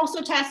 You can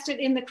also test it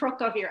in the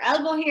crook of your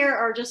elbow here,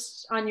 or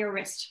just on your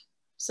wrist.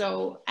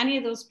 So any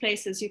of those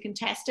places you can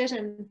test it,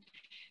 and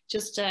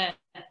just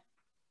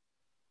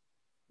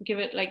give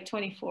it like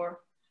 24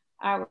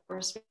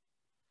 hours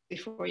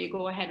before you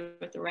go ahead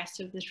with the rest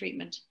of the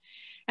treatment.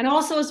 And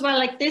also as well,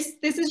 like this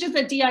is just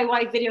a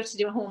DIY video to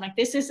do at home. Like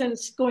this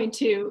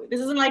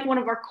isn't like one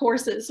of our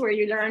courses where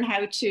you learn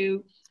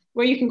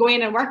where you can go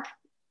in and work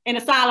in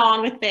a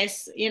salon with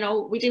this. You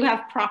know, we do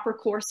have proper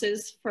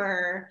courses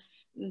for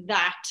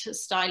that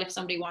style if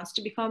somebody wants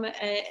to become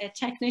a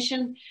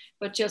technician,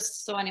 but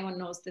just so anyone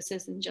knows, this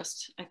isn't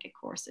just like a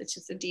course, it's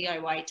just a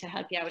DIY to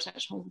help you out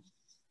at home.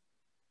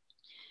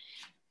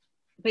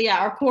 But yeah,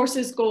 our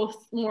courses go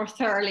more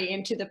thoroughly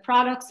into the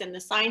products and the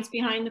science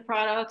behind the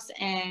products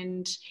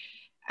and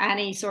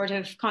any sort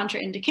of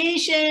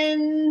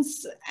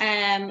contraindications,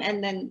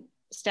 and then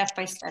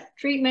step-by-step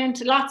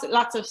treatment,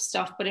 lots of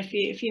stuff. But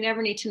if you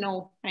never need to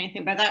know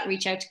anything about that,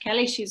 reach out to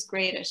Kelly. She's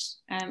great at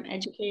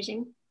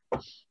educating.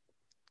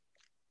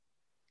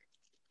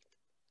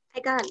 I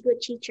I got a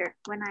good teacher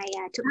when I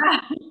took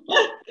my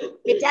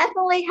It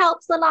definitely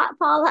helps a lot,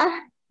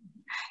 Paula.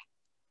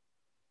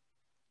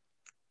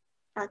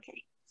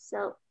 Okay,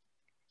 so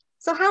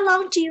how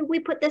long do we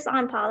put this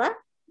on, Paula?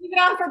 Leave it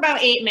on for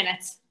about 8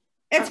 minutes.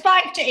 It's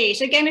 5 to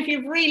 8. Again, if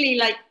you've really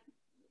like,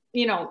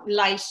 you know,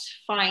 light,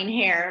 fine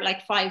hair,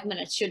 like 5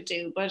 minutes should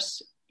do. But,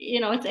 you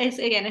know, it's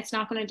again, it's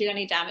not going to do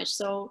any damage.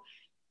 So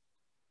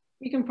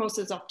you can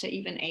process up to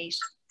even 8.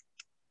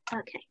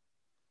 Okay.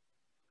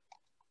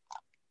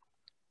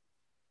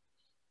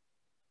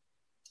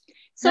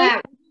 So,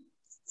 now,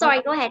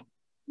 sorry, go ahead.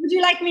 Would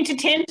you like me to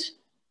tint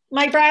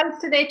my brows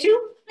today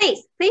too?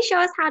 Please show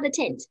us how to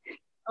tint.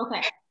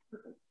 Okay.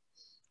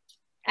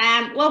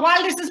 Well,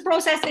 while this is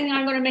processing,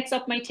 I'm going to mix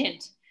up my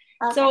tint.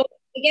 Okay. So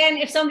again,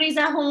 if somebody's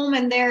at home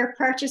and they're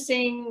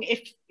purchasing,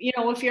 if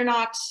you're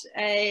not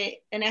an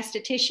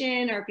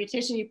esthetician or a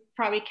beautician, you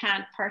probably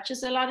can't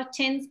purchase a lot of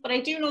tints. But I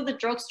do know the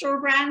drugstore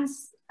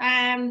brands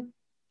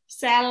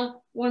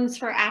sell ones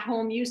for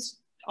at-home use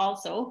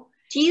also.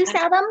 Do you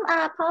sell them,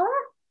 Paula?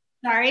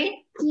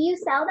 Sorry? Do you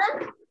sell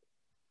them?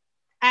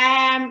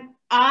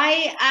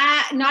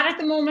 Not at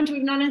the moment.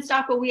 We've none in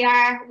stock, but we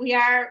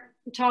are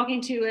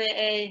talking to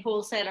a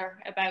wholesaler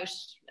about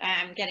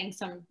getting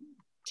some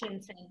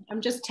tints in.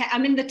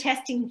 I'm in the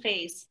testing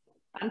phase.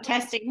 I'm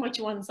testing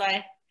which ones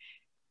I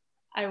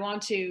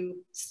want to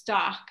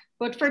stock.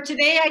 But for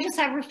today, I just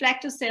have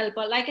reflective cell.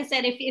 But like I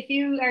said, if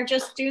you are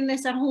just doing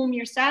this at home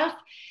yourself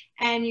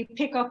and you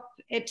pick up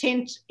a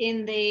tint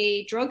in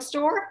the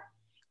drugstore,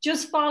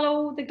 just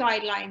follow the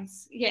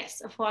guidelines,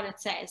 yes, of what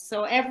it says.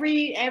 So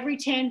every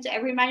tint,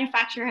 every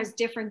manufacturer has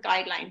different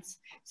guidelines.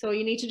 So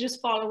you need to just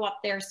follow what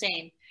they're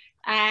saying.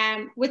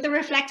 With the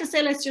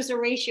reflectacil, it's just a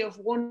ratio of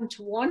 1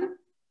 to 1.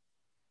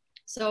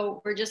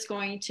 So we're just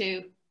going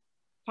to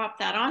pop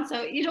that on.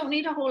 So you don't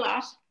need a whole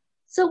lot.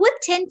 So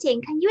with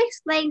tinting, can you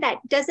explain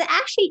that? Does it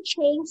actually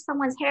change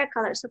someone's hair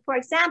color? So for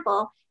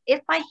example,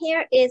 if my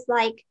hair is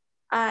like,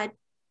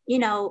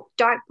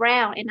 dark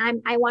brown and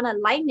I want to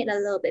lighten it a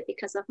little bit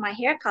because of my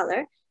hair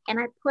color, and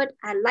I put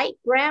a light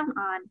brown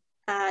on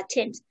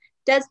tint,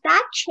 does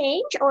that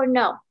change or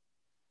no?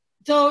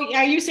 So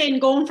are you saying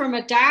going from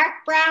a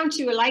dark brown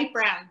to a light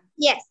brown?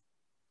 Yes.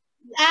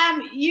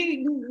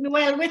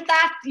 Well, with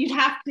that, you'd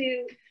have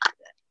to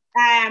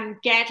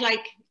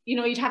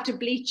you'd have to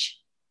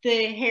bleach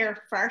the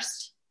hair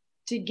first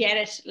to get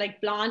it like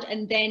blonde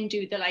and then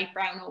do the light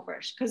brown over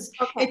it, because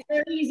it's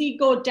very easy to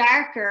go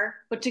darker,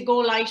 but to go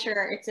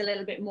lighter, it's a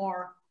little bit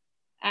more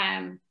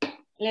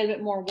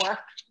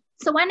work.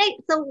 So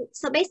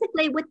so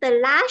basically with the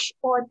lash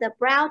or the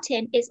brow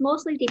tint, it's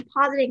mostly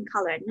depositing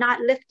color,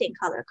 not lifting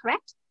color,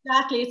 correct?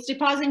 Exactly, it's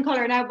depositing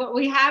color now, but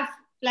we have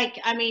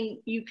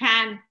you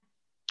can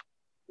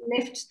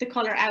lift the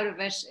color out of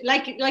it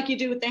like you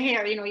do with the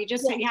hair. You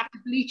have to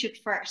bleach it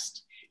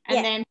first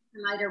and then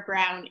the lighter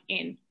brown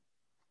in.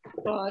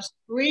 But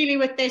really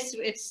with this,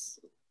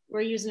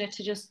 we're using it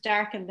to just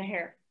darken the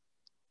hair.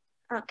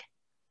 Okay.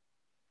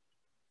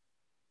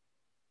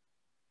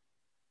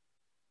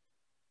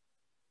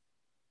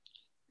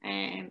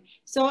 And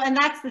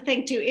that's the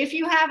thing too. If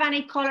you have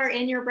any color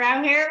in your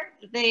brow hair,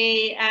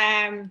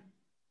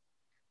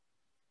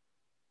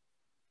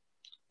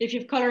 if you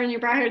have color in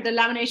your brow hair, the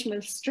lamination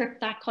will strip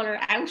that color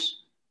out.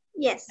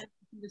 Yes.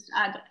 Just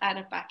add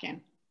it back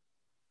in.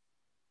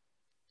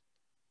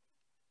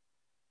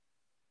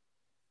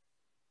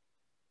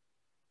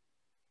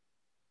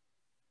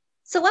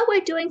 So what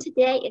we're doing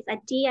today is a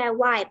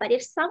DIY, but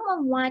if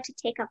someone wanted to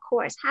take a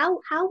course, how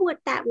would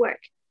that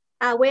work?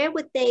 Where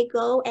would they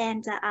go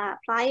and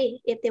apply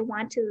if they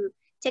want to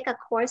take a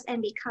course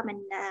and become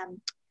an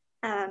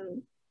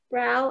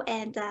brow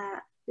and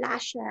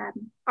lash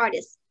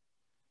artist?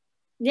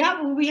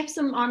 Yeah, well, we have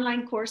some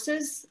online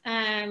courses.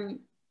 I'm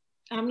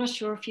not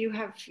sure if you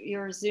have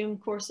your Zoom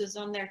courses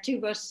on there too,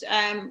 but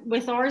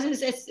with ours,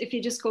 it's if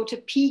you just go to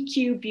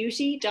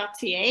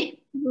pqbeauty.ca.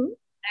 Mm-hmm.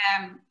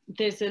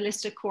 There's a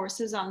list of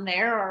courses on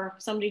there, or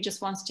if somebody just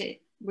wants to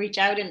reach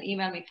out and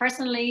email me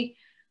personally,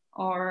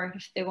 or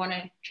if they want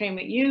to train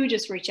with you,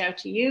 just reach out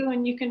to you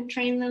and you can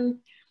train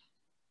them.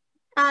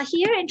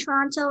 Here in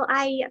Toronto,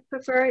 I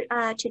prefer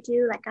to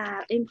do like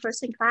a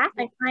in-person class.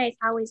 I find it's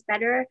always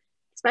better,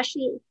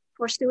 especially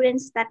for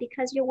students, that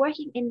because you're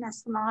working in a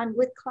salon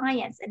with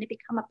clients and it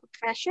become a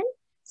profession.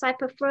 So I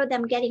prefer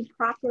them getting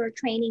proper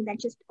training than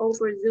just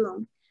over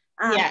Zoom.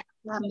 And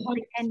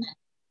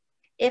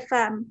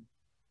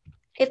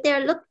if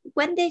they're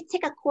when they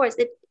take a course,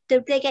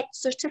 do they get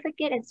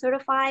certificate and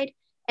certified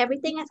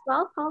everything as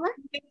well, Paula?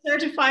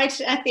 Certified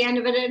at the end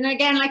of it. And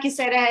again, like I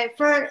said,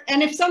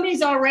 and if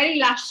somebody's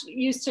already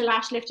used to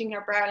lash lifting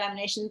or brow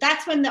lamination,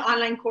 that's when the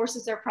online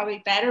courses are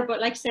probably better. But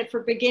like I said,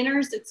 for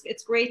beginners,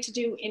 it's great to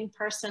do in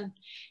person,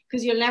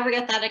 because you'll never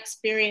get that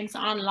experience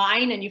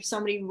online and you've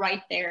somebody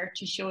right there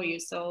to show you.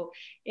 So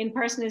in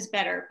person is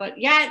better. But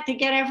yeah, they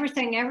get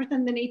everything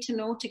they need to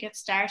know to get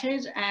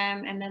started.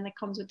 And then it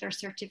comes with their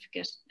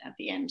certificate at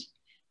the end.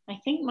 I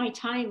think my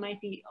time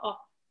might be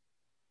up.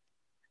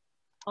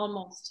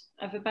 Almost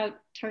of about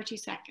 30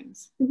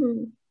 seconds.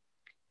 Mm-hmm.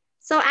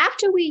 So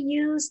after we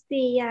use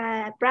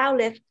the brow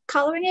lift,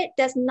 coloring it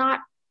does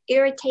not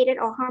irritate it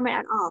or harm it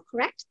at all,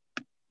 correct?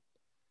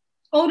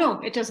 Oh no,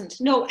 it doesn't.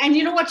 No, and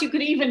you know what you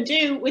could even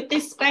do with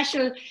this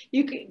special,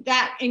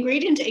 that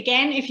ingredient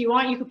again, if you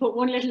want, you could put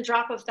one little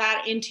drop of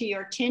that into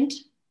your tint.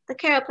 The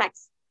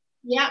Keraplex.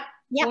 Yeah,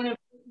 yep. A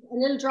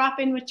little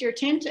drop in with your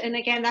tint, and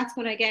again, that's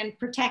going to again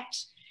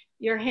protect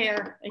your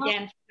hair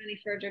again from any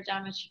further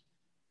damage,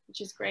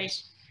 which is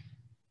great.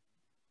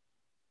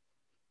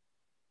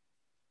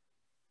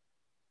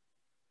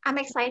 I'm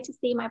excited to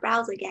see my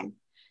brows again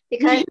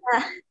because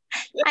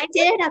I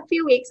did it a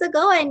few weeks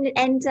ago,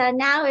 and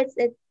now it's.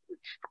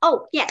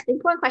 Oh yes,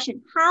 important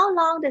question. How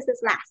long does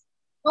this last?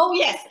 Oh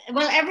yes,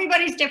 well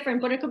everybody's different,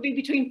 but it could be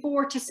between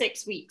 4 to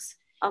 6 weeks.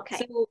 Okay.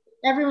 So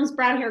everyone's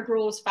brow hair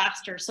grows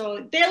faster,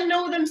 so they'll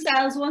know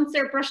themselves once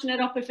they're brushing it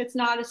up if it's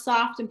not as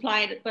soft and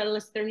pliant, well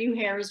as their new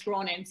hair is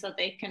grown in, so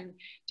they can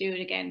do it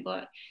again.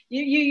 But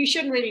you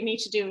shouldn't really need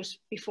to do it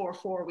before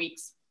 4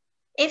 weeks.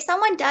 If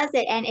someone does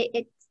it and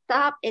it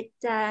stopped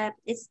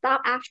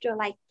after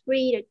like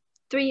 2-3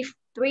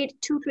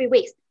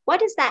 weeks,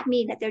 what does that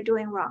mean that they're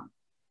doing wrong?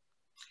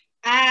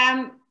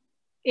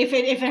 If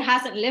it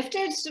hasn't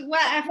lifted,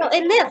 well, no,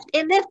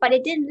 it lived, but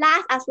it didn't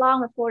last as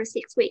long as 4 to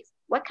 6 weeks.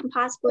 What can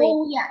possibly?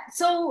 Oh yeah.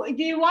 So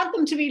do you want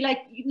them to be like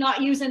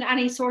not using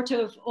any sort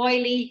of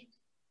oily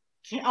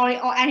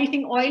or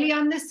anything oily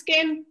on the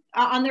skin,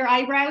 on their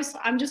eyebrows?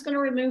 I'm just going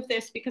to remove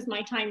this because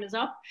my time is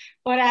up.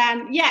 But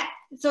yeah,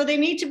 so they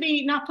need to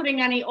be not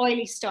putting any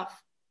oily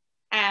stuff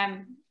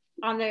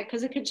on there,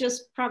 because it could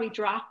just probably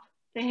drop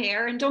the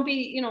hair. And don't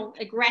be,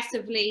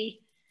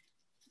 aggressively,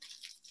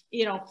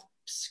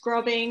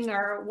 scrubbing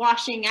or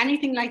washing.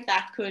 Anything like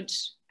that could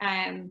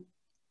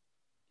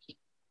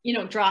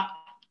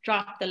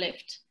drop the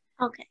lift.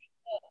 Okay.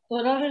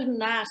 But other than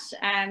that,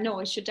 no,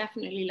 it should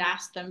definitely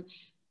last them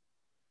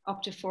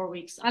up to 4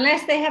 weeks,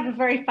 unless they have a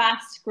very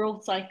fast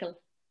growth cycle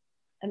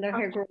and their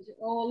hair grows.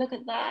 Oh, look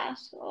at that.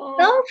 Oh,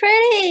 so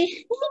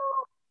pretty.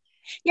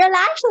 Your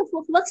lash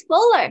looks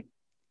fuller.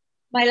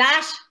 My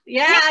lash?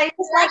 Yeah.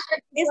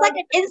 It's like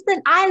an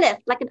instant eye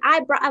lift, like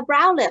a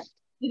brow lift.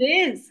 It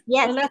is.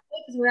 Yes. Well, that's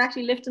because we're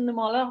actually lifting them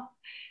all up.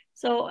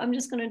 So I'm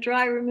just going to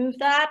dry remove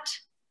that.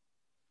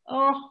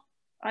 Oh,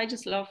 I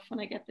just love when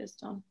I get this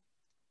done.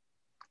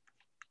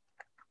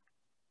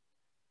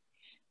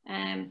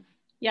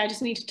 Yeah, I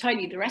just need to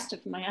tidy the rest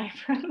of my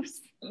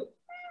eyebrows.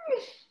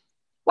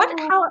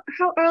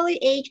 How early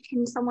age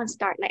can someone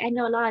start? Like I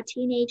know a lot of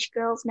teenage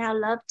girls now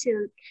love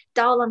to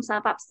doll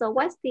themselves up. So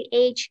what's the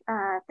age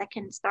that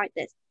can start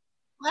this?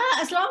 Well,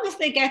 as long as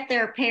they get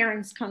their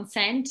parents'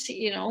 consent,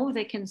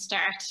 they can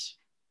start.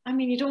 I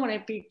mean, you don't want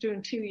to be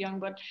doing too young,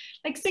 but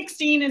like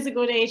 16 is a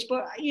good age.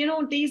 But,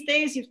 these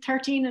days you have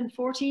 13 and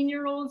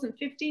 14-year-olds and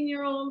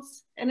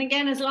 15-year-olds. And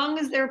again, as long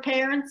as their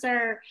parents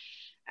are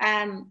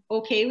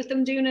okay with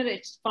them doing it,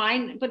 it's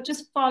fine. But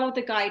just follow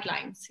the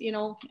guidelines,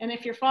 And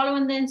if you're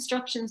following the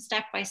instructions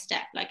step by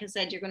step, like I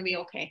said, you're going to be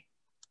okay.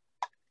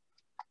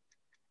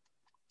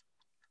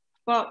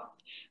 But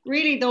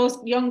really, those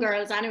young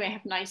girls anyway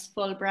have nice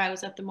full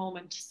brows at the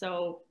moment.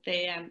 So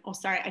they, oh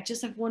sorry, I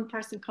just have one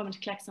person coming to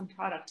collect some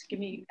product. Give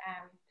me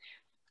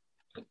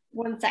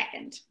 1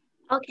 second.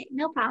 Okay,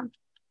 no problem.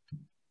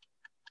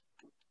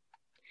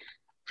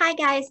 Hi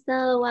guys,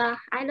 so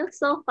I look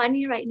so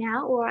funny right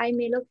now, or I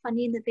may look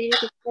funny in the video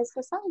because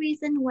for some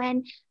reason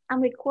when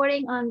I'm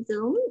recording on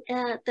Zoom,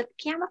 the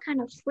camera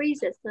kind of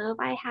freezes. So if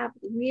I have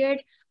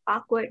weird,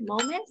 awkward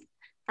moments,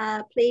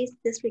 please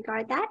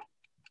disregard that.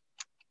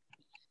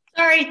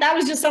 Sorry, that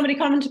was just somebody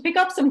coming to pick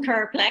up some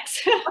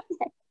Keraplex.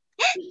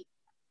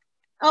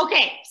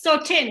 Okay, so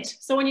tint.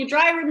 So when you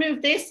dry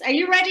remove this, are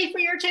you ready for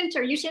your tint?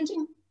 Are you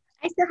tinting?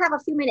 I still have a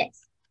few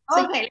minutes.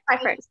 So okay.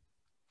 Try first.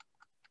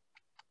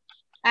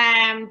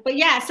 But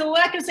yeah, so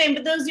what I can say,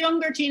 but those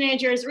younger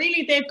teenagers,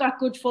 really, they've got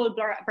good full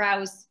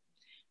brows,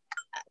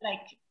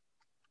 like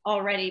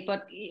already.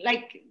 But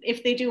like,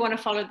 if they do want to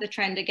follow the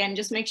trend again,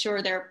 just make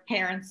sure their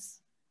parents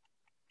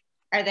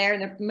are there,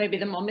 and maybe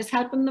the mom is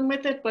helping them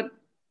with it. But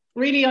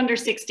really, under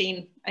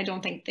 16, I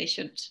don't think they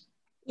should.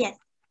 Yes.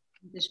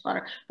 This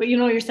butter, but you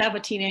know yourself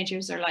what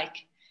teenagers are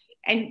like,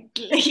 and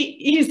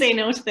you say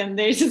no to them,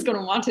 they're just going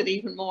to want it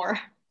even more.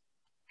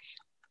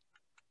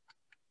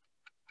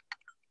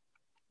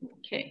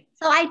 Okay.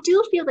 So I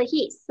do feel the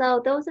heat.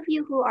 So those of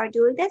you who are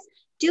doing this,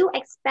 do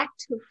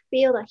expect to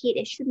feel the heat.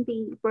 It shouldn't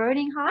be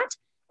burning hot,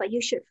 but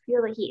you should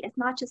feel the heat. It's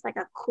not just like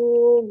a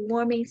cool,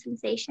 warming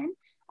sensation.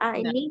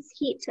 It needs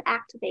heat to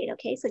activate.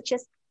 Okay, so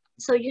just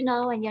so you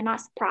know, and you're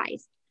not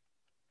surprised.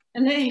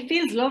 And it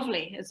feels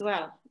lovely as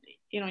well.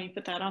 You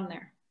put that on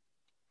there.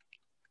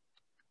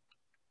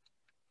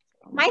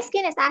 My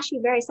skin is actually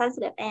very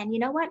sensitive, and you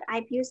know what?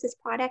 I've used this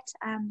product,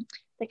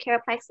 the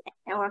Keraplex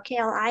or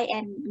KLI,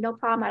 and no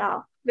problem at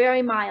all.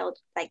 Very mild,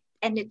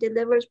 and it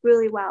delivers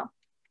really well.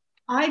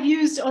 I've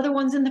used other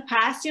ones in the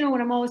past,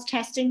 when I'm always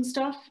testing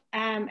stuff,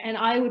 and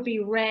I would be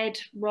red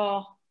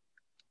raw,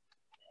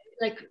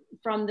 like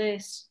from the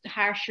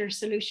harsher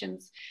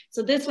solutions.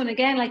 So this one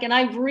again, like, and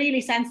I've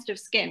really sensitive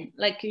skin.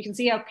 Like you can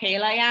see how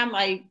pale I am.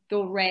 I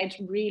go red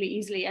really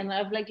easily, and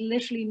I've like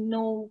literally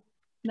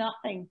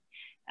nothing,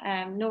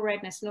 no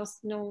redness,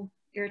 no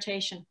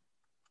irritation.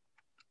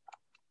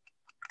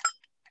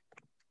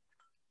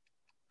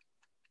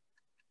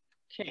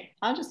 Okay,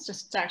 I'll just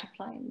start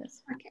applying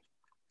this. Okay.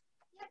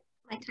 Yep,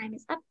 my time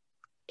is up.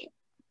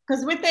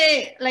 Because with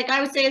the, like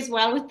I would say as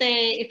well, with the,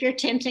 if you're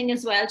tinting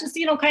as well, just,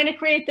 you know, kind of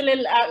create the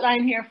little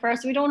outline here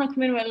first. We don't want to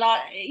come in with a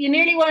lot. You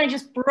nearly want to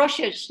just brush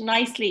it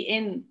nicely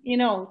in, you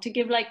know, to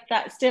give like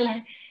that, still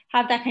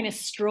have that kind of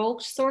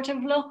stroked sort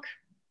of look.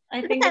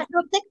 I think that's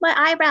how thick my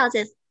eyebrows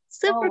is.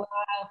 Super,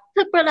 wow.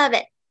 Super love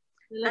it.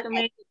 They look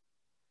amazing.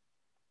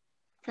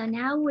 So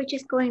now we're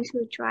just going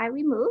to dry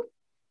remove.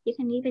 You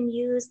can even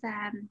use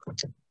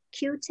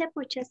Q-tip,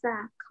 which is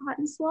a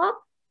cotton swab,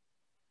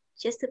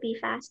 just to be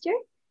faster.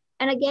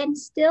 And again,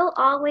 still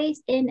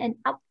always in an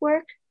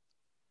upward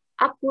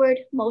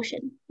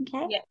motion,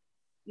 okay? Yeah.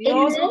 You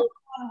also know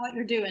what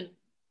you're doing.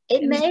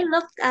 It may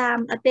look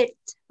a bit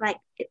like,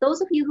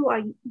 those of you who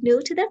are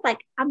new to this, like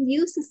I'm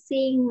used to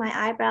seeing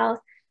my eyebrows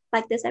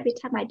like this every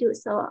time I do it,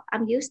 so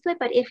I'm used to it.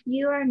 But if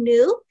you are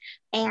new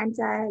and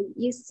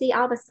you see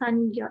all of a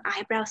sudden your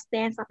eyebrow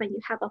stands up and you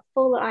have a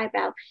fuller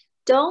eyebrow,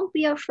 don't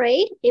be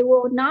afraid. It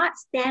will not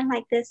stand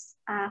like this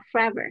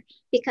forever,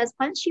 because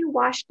once you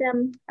wash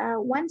them,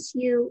 once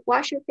you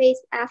wash your face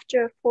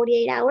after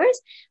 48 hours,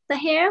 the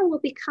hair will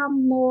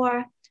become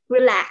more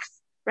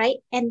relaxed, right?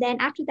 And then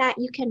after that,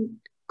 you can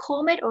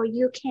comb it or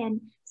you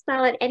can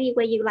style it any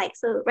way you like.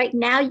 So right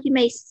now you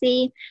may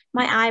see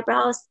my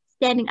eyebrows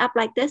standing up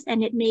like this,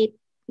 and it may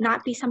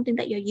not be something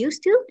that you're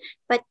used to,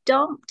 but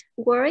don't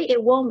worry,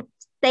 it won't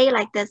stay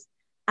like this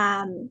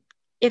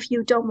if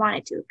you don't want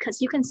it to,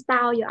 because you can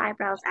style your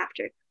eyebrows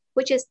after,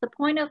 which is the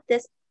point of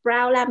this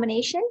brow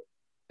lamination,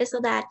 is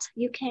so that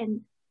you can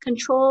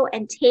control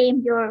and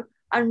tame your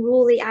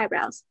unruly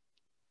eyebrows.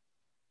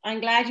 I'm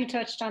glad you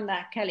touched on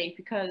that, Kelly,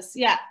 because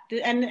yeah,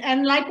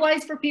 and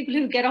likewise for people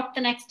who get up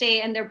the next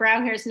day and their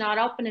brow hair is not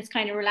up and it's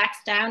kind of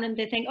relaxed down and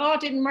they think, oh,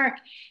 it didn't work.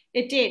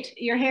 It did.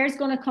 Your hair is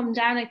going to come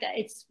down like that.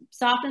 It's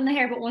softening the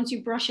hair, but once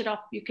you brush it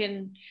up, you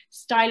can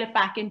style it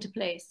back into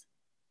place.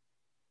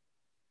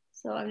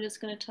 So I'm just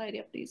going to tidy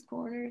up these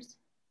corners.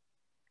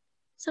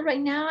 So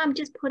right now I'm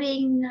just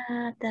putting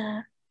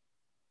the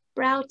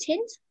brow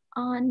tint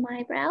on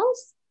my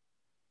brows.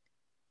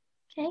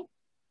 Okay.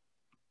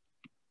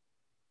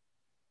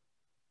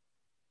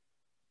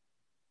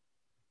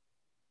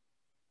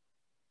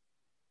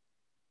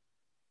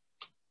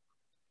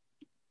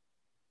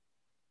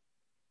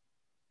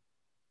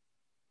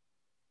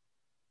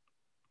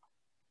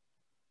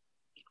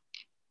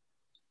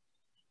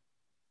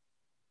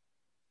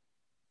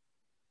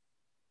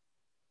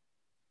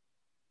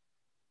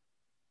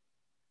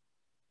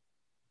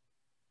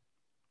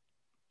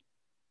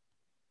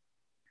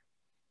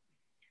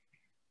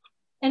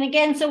 And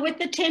again, so with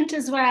the tint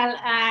as well,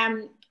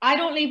 I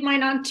don't leave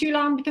mine on too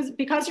long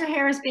because your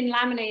hair has been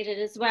laminated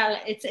as well.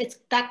 It's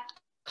that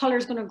color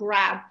is going to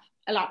grab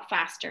a lot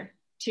faster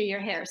to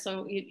your hair.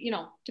 So you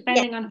know,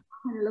 depending on what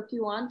kind of look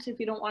you want, if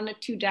you don't want it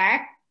too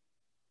dark.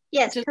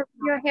 Yes,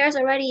 your hair is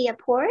already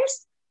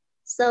porous,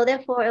 so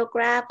therefore it'll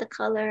grab the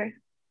color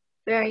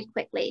very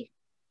quickly.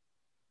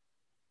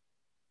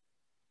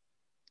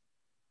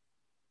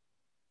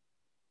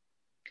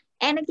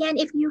 And again,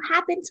 if you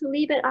happen to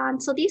leave it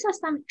on, so these are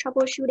some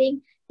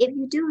troubleshooting. If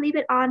you do leave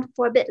it on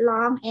for a bit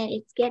long and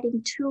it's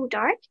getting too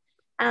dark,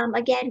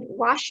 again,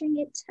 washing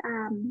it,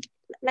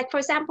 like for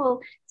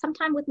example,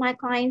 sometime with my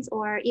clients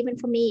or even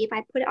for me, if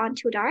I put it on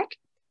too dark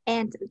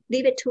and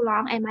leave it too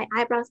long and my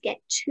eyebrows get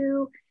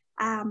too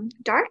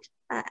dark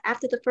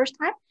after the first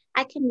time,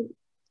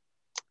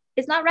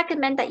 it's not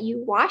recommended that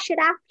you wash it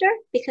after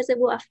because it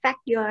will affect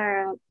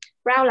your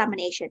brow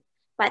lamination.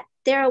 But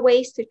there are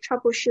ways to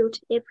troubleshoot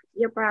if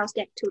your brows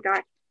get too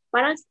dark.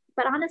 But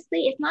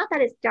honestly, it's not that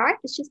it's dark,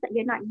 it's just that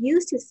you're not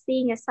used to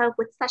seeing yourself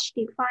with such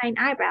defined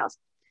eyebrows.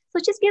 So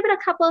just give it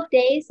a couple of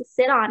days to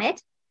sit on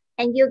it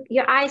and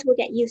your eyes will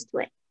get used to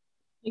it.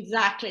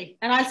 Exactly.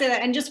 And I'll say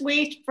that, and just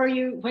wait for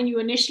you when you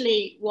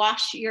initially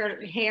wash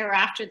your hair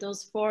after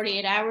those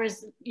 48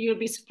 hours, you'll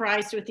be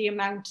surprised with the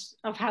amount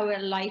of how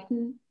it'll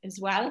lighten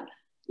as well.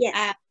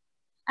 Yes.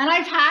 And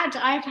I've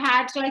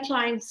had like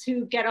clients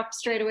who get up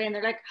straight away and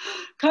they're like,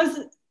 because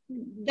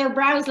their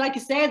brows, like you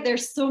said, they're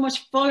so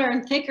much fuller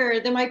and thicker.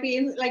 They might be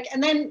in, like,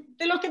 and then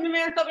they look in the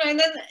mirror and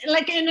then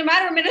like in a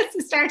matter of minutes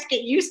they start to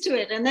get used to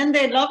it, and then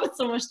they love it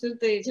so much that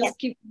they just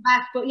keep it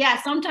back. But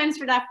yeah, sometimes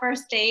for that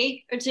first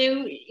day or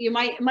two, it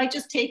might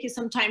just take you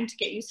some time to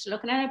get used to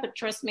looking at it. But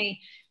trust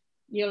me,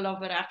 you'll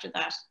love it after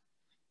that.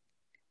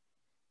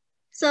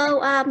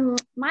 So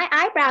my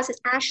eyebrows has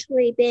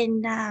actually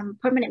been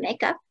permanent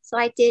makeup. So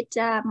I did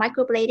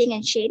microblading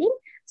and shading.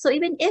 So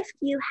even if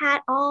you had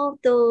all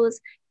those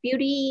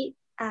beauty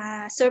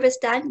service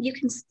done, you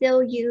can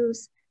still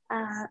use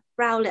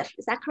brow lift.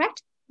 Is that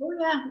correct? Oh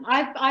yeah,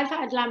 I've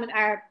had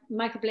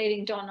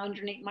microblading done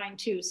underneath mine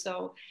too.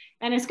 So,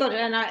 and it's good.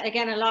 And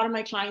again, a lot of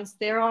my clients,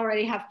 they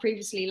already have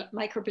previously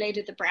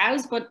microbladed the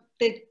brows, but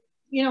they,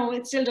 you know,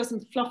 it still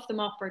doesn't fluff them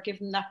up or give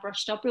them that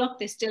brushed up look.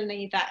 They still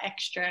need that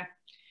extra.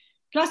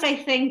 Plus, I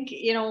think,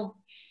 you know,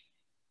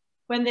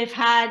 when they've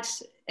had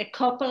a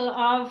couple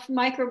of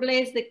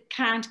microblades, they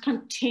can't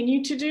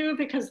continue to do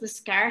because the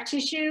scar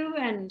tissue,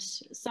 and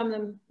some of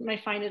them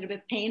might find it a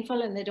bit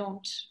painful and they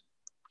don't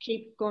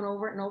keep going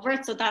over it and over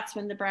it. So that's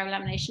when the brow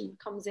lamination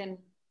comes in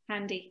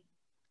handy.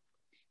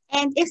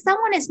 And if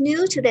someone is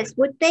new to this,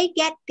 would they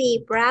get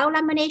the brow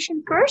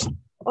lamination first,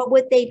 or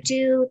would they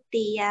do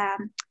the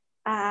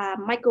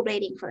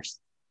microblading first?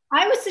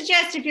 I would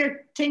suggest if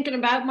you're thinking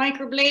about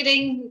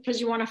microblading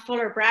because you want a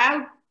fuller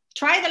brow,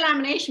 try the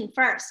lamination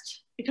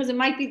first, because it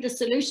might be the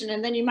solution,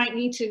 and then you might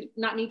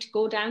not need to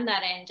go down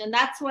that end. And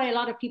that's why a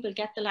lot of people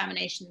get the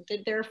lamination.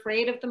 They're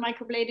afraid of the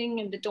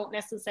microblading and they don't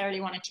necessarily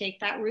want to take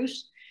that route.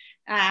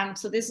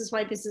 So this is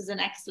why this is an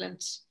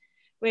excellent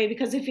way,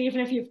 because even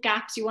if you have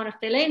gaps you want to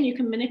fill in, you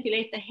can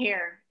manipulate the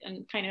hair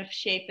and kind of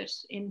shape it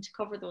in to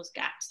cover those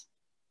gaps.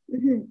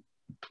 Mm-hmm.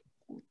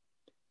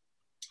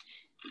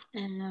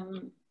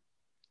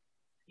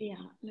 Yeah,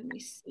 let me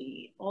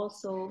see.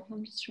 Also,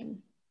 I'm just trying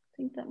to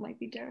think that might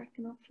be dark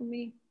enough for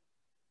me.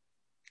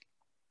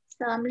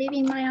 So I'm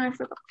leaving mine on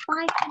for about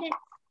 5 minutes.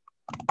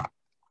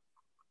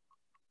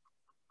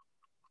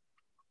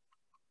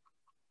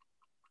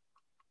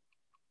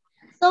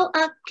 So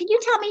can you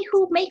tell me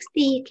who makes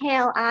the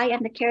KLI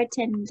and the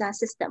keratin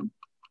system?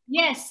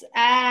 Yes,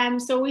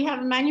 so we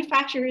have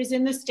manufacturers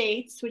in the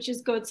States, which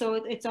is good. So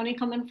it's only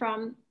coming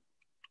from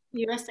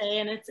USA,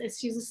 and it's a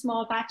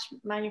small batch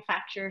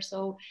manufacturer.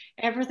 So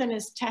everything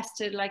is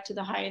tested like to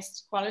the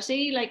highest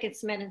quality, like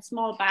it's made in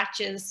small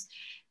batches.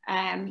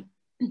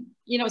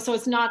 You know, so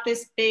it's not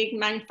this big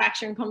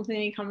manufacturing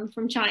company coming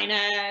from China,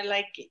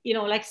 like, you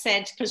know, like I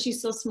said, because she's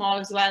so small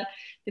as well,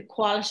 the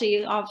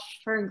quality of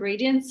her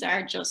ingredients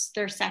are just,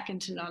 they're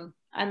second to none.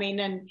 I mean,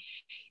 and,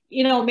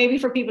 you know, maybe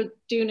for people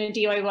doing a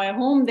DIY at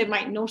home, they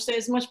might notice it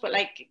as much, but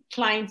like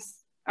clients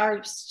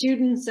or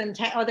students and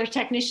other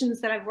technicians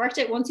that I've worked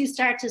at, once you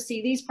start to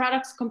see these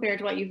products compared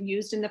to what you've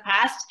used in the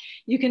past,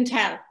 you can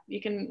tell,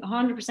 you can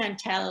 100%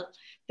 tell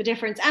the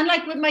difference. And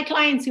like with my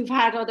clients who've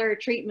had other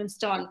treatments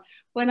done,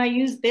 when I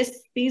use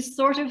these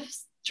sort of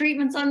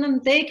treatments on them,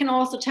 they can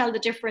also tell the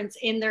difference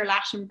in their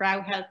lash and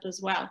brow health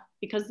as well,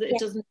 because it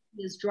doesn't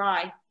feel as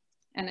dry.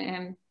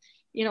 And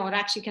you know, it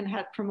actually can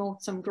help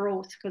promote some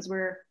growth because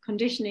we're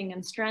conditioning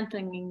and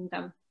strengthening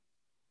them.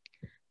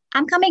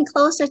 I'm coming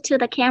closer to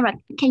the camera.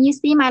 Can you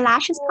see my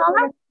lashes,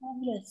 Paula?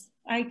 Yes,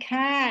 I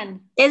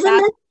can. Isn't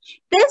it?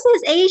 This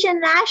is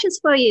Asian lashes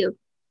for you.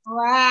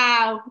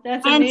 Wow,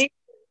 that's amazing.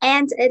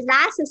 And it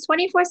lasts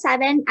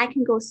 24/7. I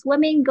can go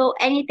swimming, go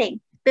anything.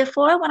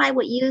 Before, when I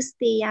would use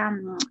the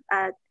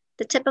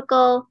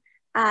typical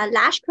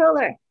lash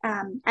curler,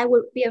 I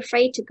would be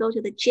afraid to go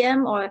to the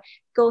gym or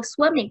go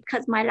swimming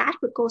because my lash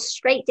would go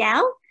straight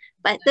down.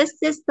 But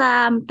this is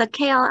the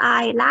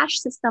KLI lash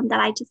system that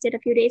I just did a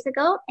few days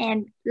ago,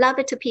 and love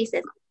it to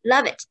pieces.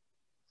 Love it.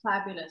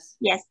 Fabulous.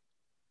 Yes.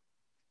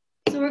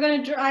 So we're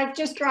going to, I've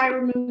just dry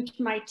removed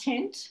my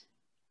tint.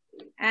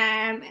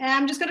 And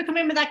I'm just going to come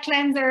in with that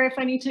cleanser if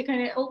I need to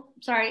kind of, oh,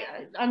 sorry.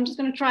 I'm just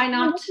going to try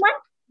not.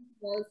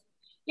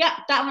 Yeah,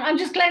 that one. I'm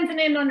just cleansing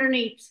in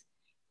underneath.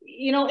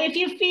 You know, if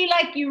you feel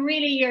like you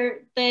really,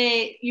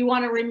 you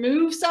want to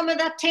remove some of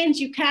that tint,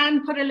 you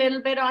can put a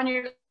little bit on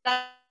your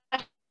lash.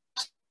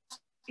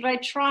 But I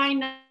try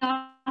not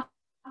to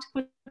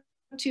put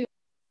too.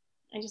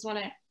 I just want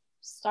to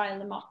style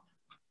them up.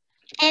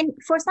 And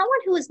for someone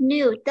who is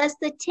new, does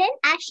the tint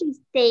actually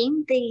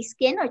stain the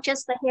skin or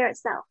just the hair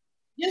itself?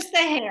 Just the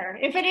hair.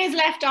 If it is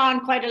left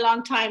on quite a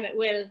long time, it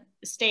will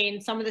stain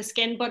some of the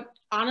skin, but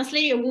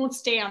honestly, it won't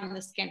stay on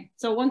the skin.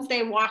 So once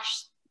they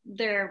wash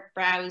their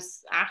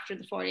brows after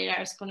the 48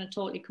 hours, it's going to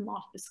totally come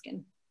off the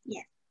skin.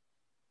 Yeah.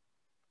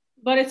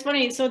 But it's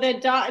funny. So the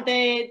dye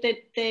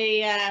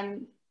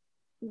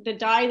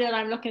that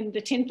I'm looking,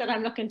 the tint that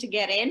I'm looking to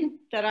get in,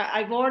 that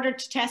I've ordered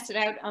to test it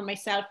out on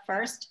myself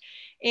first.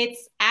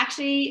 It's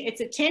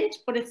a tint,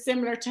 but it's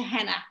similar to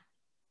henna.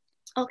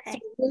 Okay. So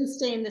it will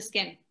stay in the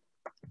skin.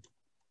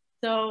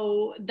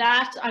 So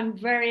that I'm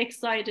very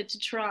excited to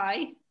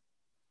try.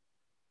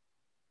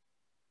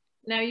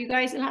 Now you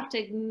guys will have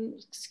to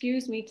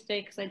excuse me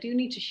today because I do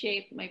need to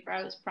shape my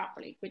brows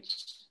properly, which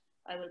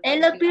I will.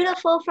 They look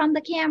beautiful from the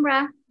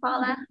camera,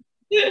 Paula.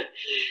 Yeah,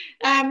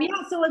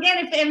 so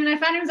again,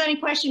 if anyone's any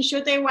questions,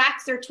 should they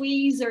wax or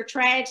tweeze or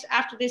tread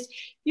after this,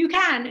 you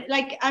can.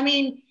 Like, I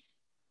mean,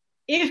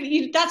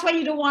 that's why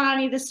you don't want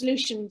any of the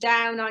solution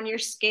down on your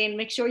skin.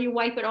 Make sure you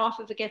wipe it off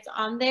if it gets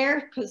on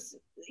there, because,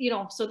 you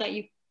know, so that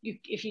you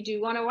if you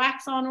do want to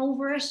wax on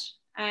over it,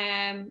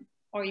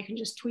 or you can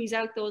just tweeze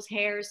out those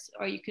hairs,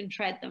 or you can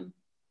tread them.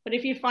 But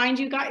if you find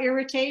you got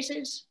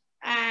irritated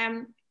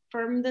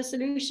from the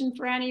solution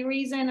for any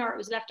reason, or it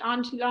was left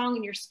on too long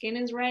and your skin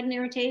is red and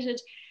irritated,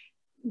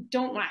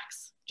 don't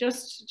wax.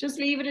 Just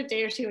leave it a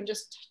day or two and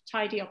just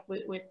tidy up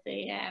with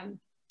the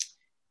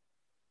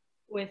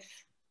with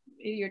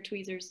your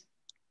tweezers.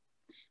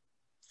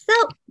 So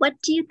what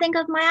do you think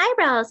of my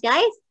eyebrows,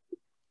 guys?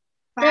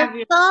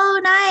 Fabulous. They're so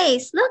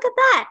nice. Look at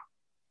that.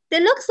 They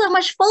look so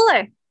much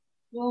fuller.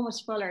 So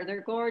much fuller.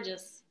 They're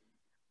gorgeous.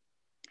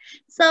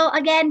 So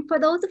again, for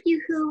those of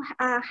you who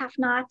have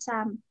not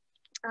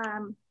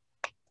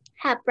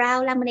have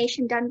brow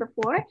lamination done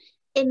before,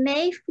 it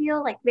may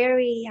feel like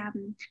very,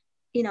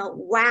 you know,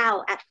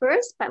 wow at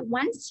first, but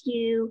once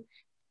you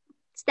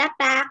step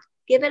back,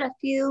 give it a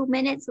few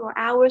minutes or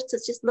hours to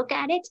just look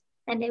at it,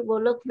 and it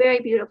will look very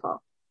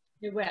beautiful.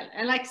 It will.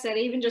 And like I said,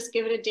 even just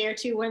give it a day or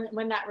two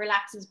when that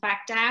relaxes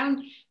back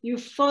down, you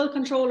have full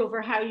control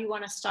over how you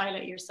want to style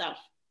it yourself.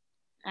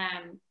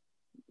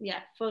 Yeah,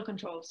 full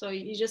control. So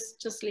you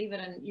just leave it,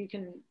 and you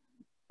can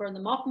burn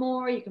them up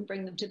more, you can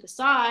bring them to the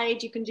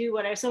side, you can do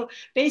whatever. So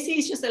basically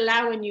it's just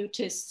allowing you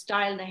to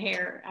style the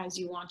hair as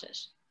you want it.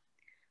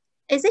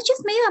 Is it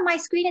just me or my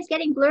screen is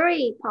getting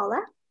blurry,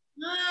 Paula?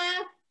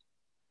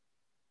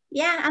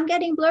 Yeah, I'm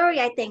getting blurry,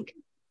 I think.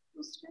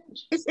 That's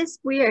strange. It's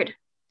weird.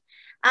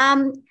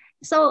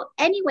 So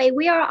anyway,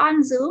 we are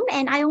on Zoom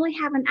and I only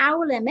have an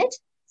hour limit.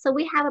 So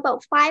we have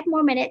about 5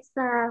 more minutes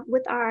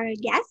with our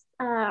guests,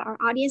 our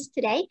audience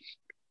today.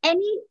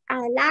 Any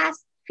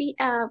last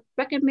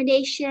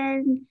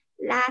recommendation,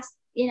 last,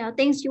 you know,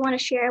 things you want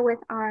to share with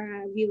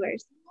our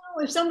viewers?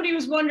 If somebody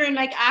was wondering,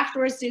 like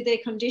afterwards, do they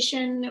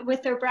condition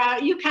with their brow?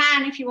 You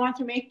can, if you want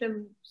to make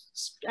them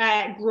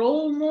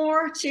grow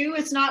more too.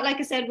 It's not, like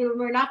I said,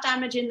 we're not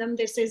damaging them.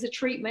 This is a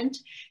treatment,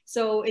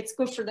 so it's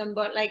good for them.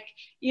 But like,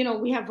 you know,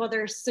 we have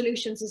other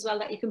solutions as well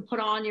that you can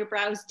put on your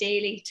brows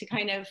daily to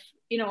kind of,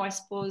 you know, I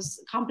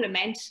suppose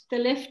complement the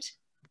lift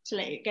to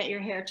let you get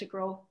your hair to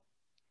grow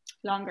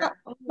longer.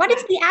 What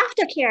is the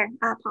aftercare,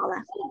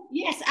 Paula?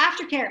 Yes,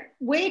 aftercare.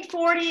 Wait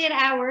 48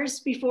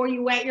 hours before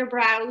you wet your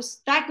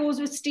brows. That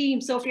goes with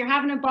steam. So if you're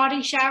having a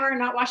body shower and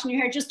not washing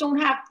your hair, just don't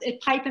have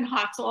it piping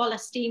hot, so all the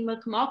steam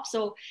will come up.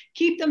 So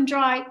keep them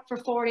dry for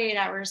 48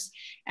 hours.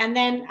 And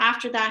then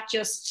after that,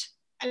 just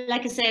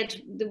like I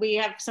said, we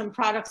have some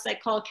products I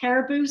call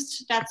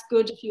Keraboost. That's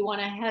good if you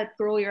want to help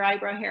grow your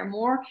eyebrow hair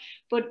more.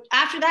 But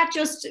after that,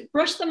 just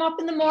brush them up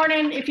in the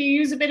morning. If you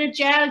use a bit of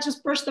gel,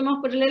 just brush them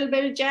up with a little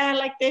bit of gel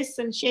like this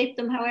and shape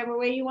them however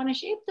way you want to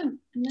shape them.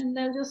 And then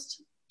they'll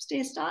just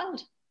stay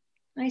styled.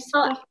 Nice.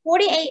 So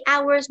 48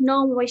 hours,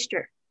 no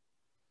moisture.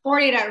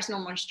 48 hours, no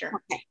moisture.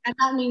 Okay. And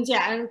that means,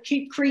 yeah, and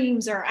keep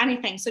creams or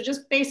anything. So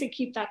just basically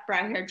keep that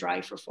brow hair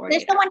dry for 48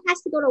 hours. If someone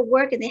has to go to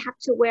work and they have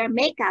to wear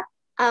makeup,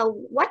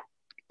 what,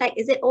 like,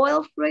 is it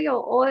oil free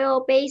or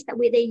oil based that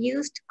they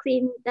use to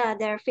clean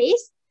their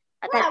face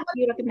that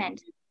you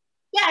recommend?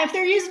 Yeah, if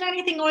they're using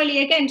anything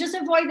oily, again, just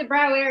avoid the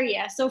brow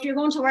area. So if you're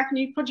going to work and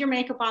you put your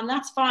makeup on,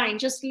 that's fine.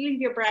 Just leave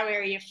your brow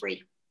area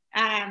free.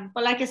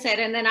 But like I said,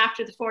 and then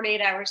after the 48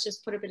 hours,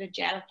 just put a bit of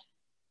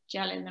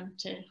gel in them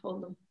to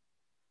hold them.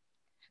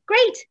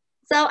 Great.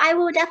 So I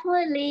will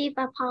definitely leave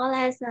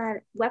Paula's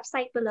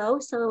website below.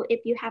 So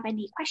if you have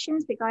any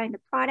questions regarding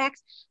the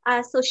products,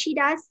 so she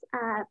does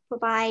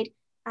provide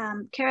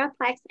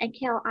Keraplex and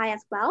KellyHongLe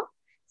as well.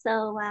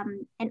 So,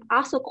 and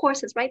also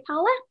courses, right,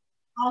 Paula?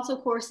 Also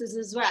courses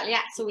as well,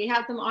 yeah. So we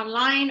have them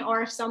online,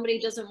 or if somebody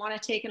doesn't want to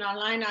take it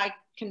online, I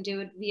can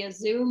do it via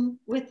Zoom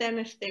with them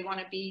if they want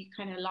to be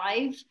kind of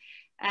live.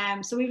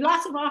 So we have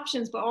lots of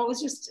options, but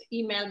always just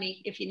email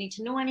me if you need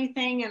to know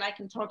anything and I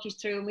can talk you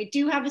through. And we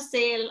do have a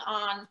sale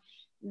on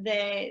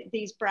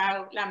these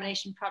brow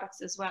lamination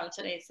products as well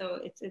today, so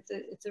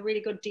it's a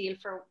really good deal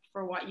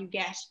for what you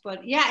get.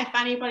 But yeah, if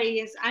anybody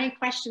has any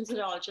questions at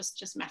all,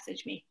 just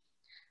message me.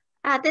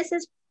 This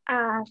is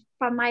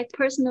from my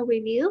personal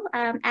review.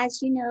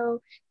 As you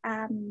know,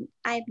 I'm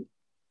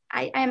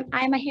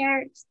a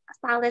hair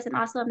stylist and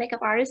also a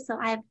makeup artist, so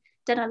I've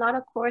done a lot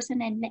of courses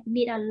and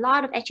meet a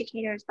lot of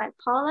educators, but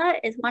Paula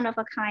is one of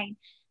a kind.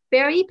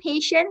 Very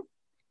patient,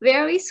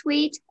 very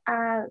sweet.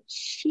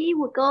 She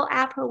will go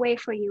out her way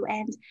for you.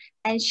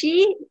 And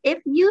she, if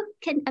you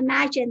can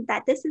imagine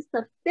that this is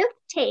the 5th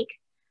take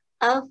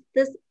of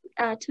this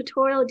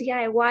tutorial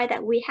DIY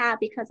that we have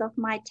because of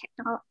my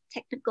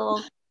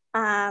technical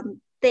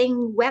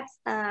thing,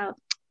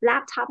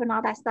 laptop and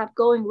all that stuff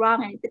going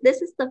wrong. And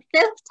this is the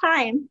 5th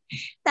time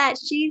that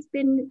she's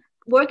been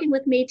working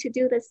with me to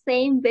do the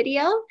same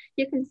video.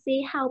 You can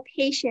see how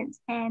patient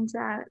and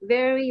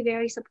very,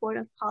 very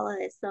supportive Paula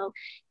is. So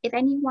if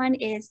anyone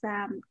is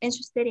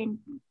interested in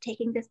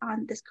taking this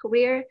on, this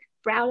career,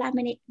 brow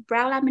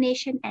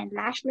lamination and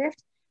lash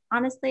lift,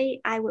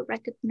 honestly, I would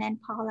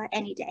recommend Paula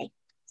any day.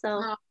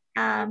 So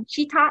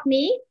she taught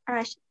me,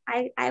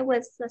 I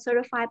was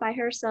certified by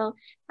her, so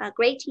a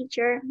great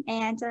teacher.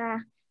 And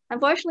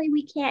unfortunately,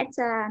 we can't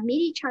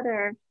meet each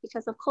other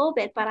because of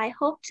COVID, but I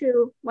hope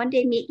to one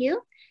day meet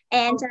you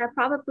and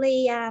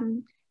probably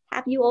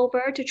have you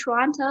over to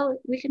Toronto.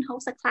 We can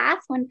host a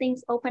class when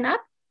things open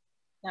up.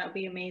 That would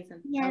be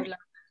amazing. Yeah. I would love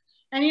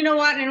that. And you know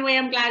what? In a way,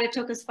 I'm glad it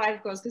took us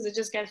 5 goes because it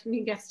just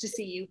gets to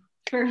see you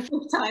for a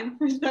full time.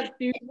 That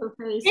beautiful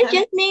face. It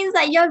just means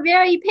that you're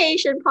very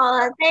patient,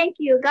 Paula. Thank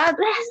you. God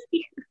bless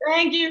you.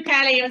 Thank you,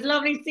 Kelly. It was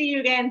lovely to see you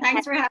again.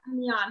 Thanks for having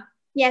me on.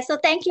 Yeah, so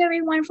thank you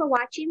everyone for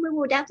watching. We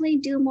will definitely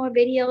do more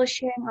videos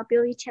sharing our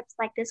beauty tips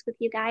like this with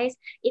you guys.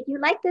 If you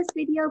like this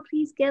video,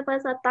 please give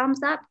us a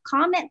thumbs up,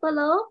 comment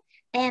below,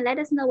 and let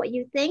us know what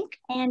you think.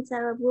 And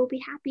we'll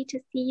be happy to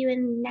see you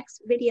in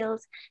next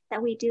videos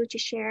that we do to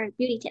share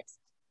beauty tips.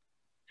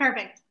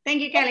 Perfect.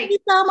 Thank you, Kelly. Thank you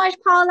so much,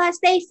 Paula.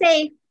 Stay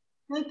safe.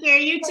 Take care.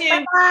 You too.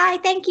 Bye-bye.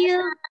 Thank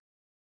you.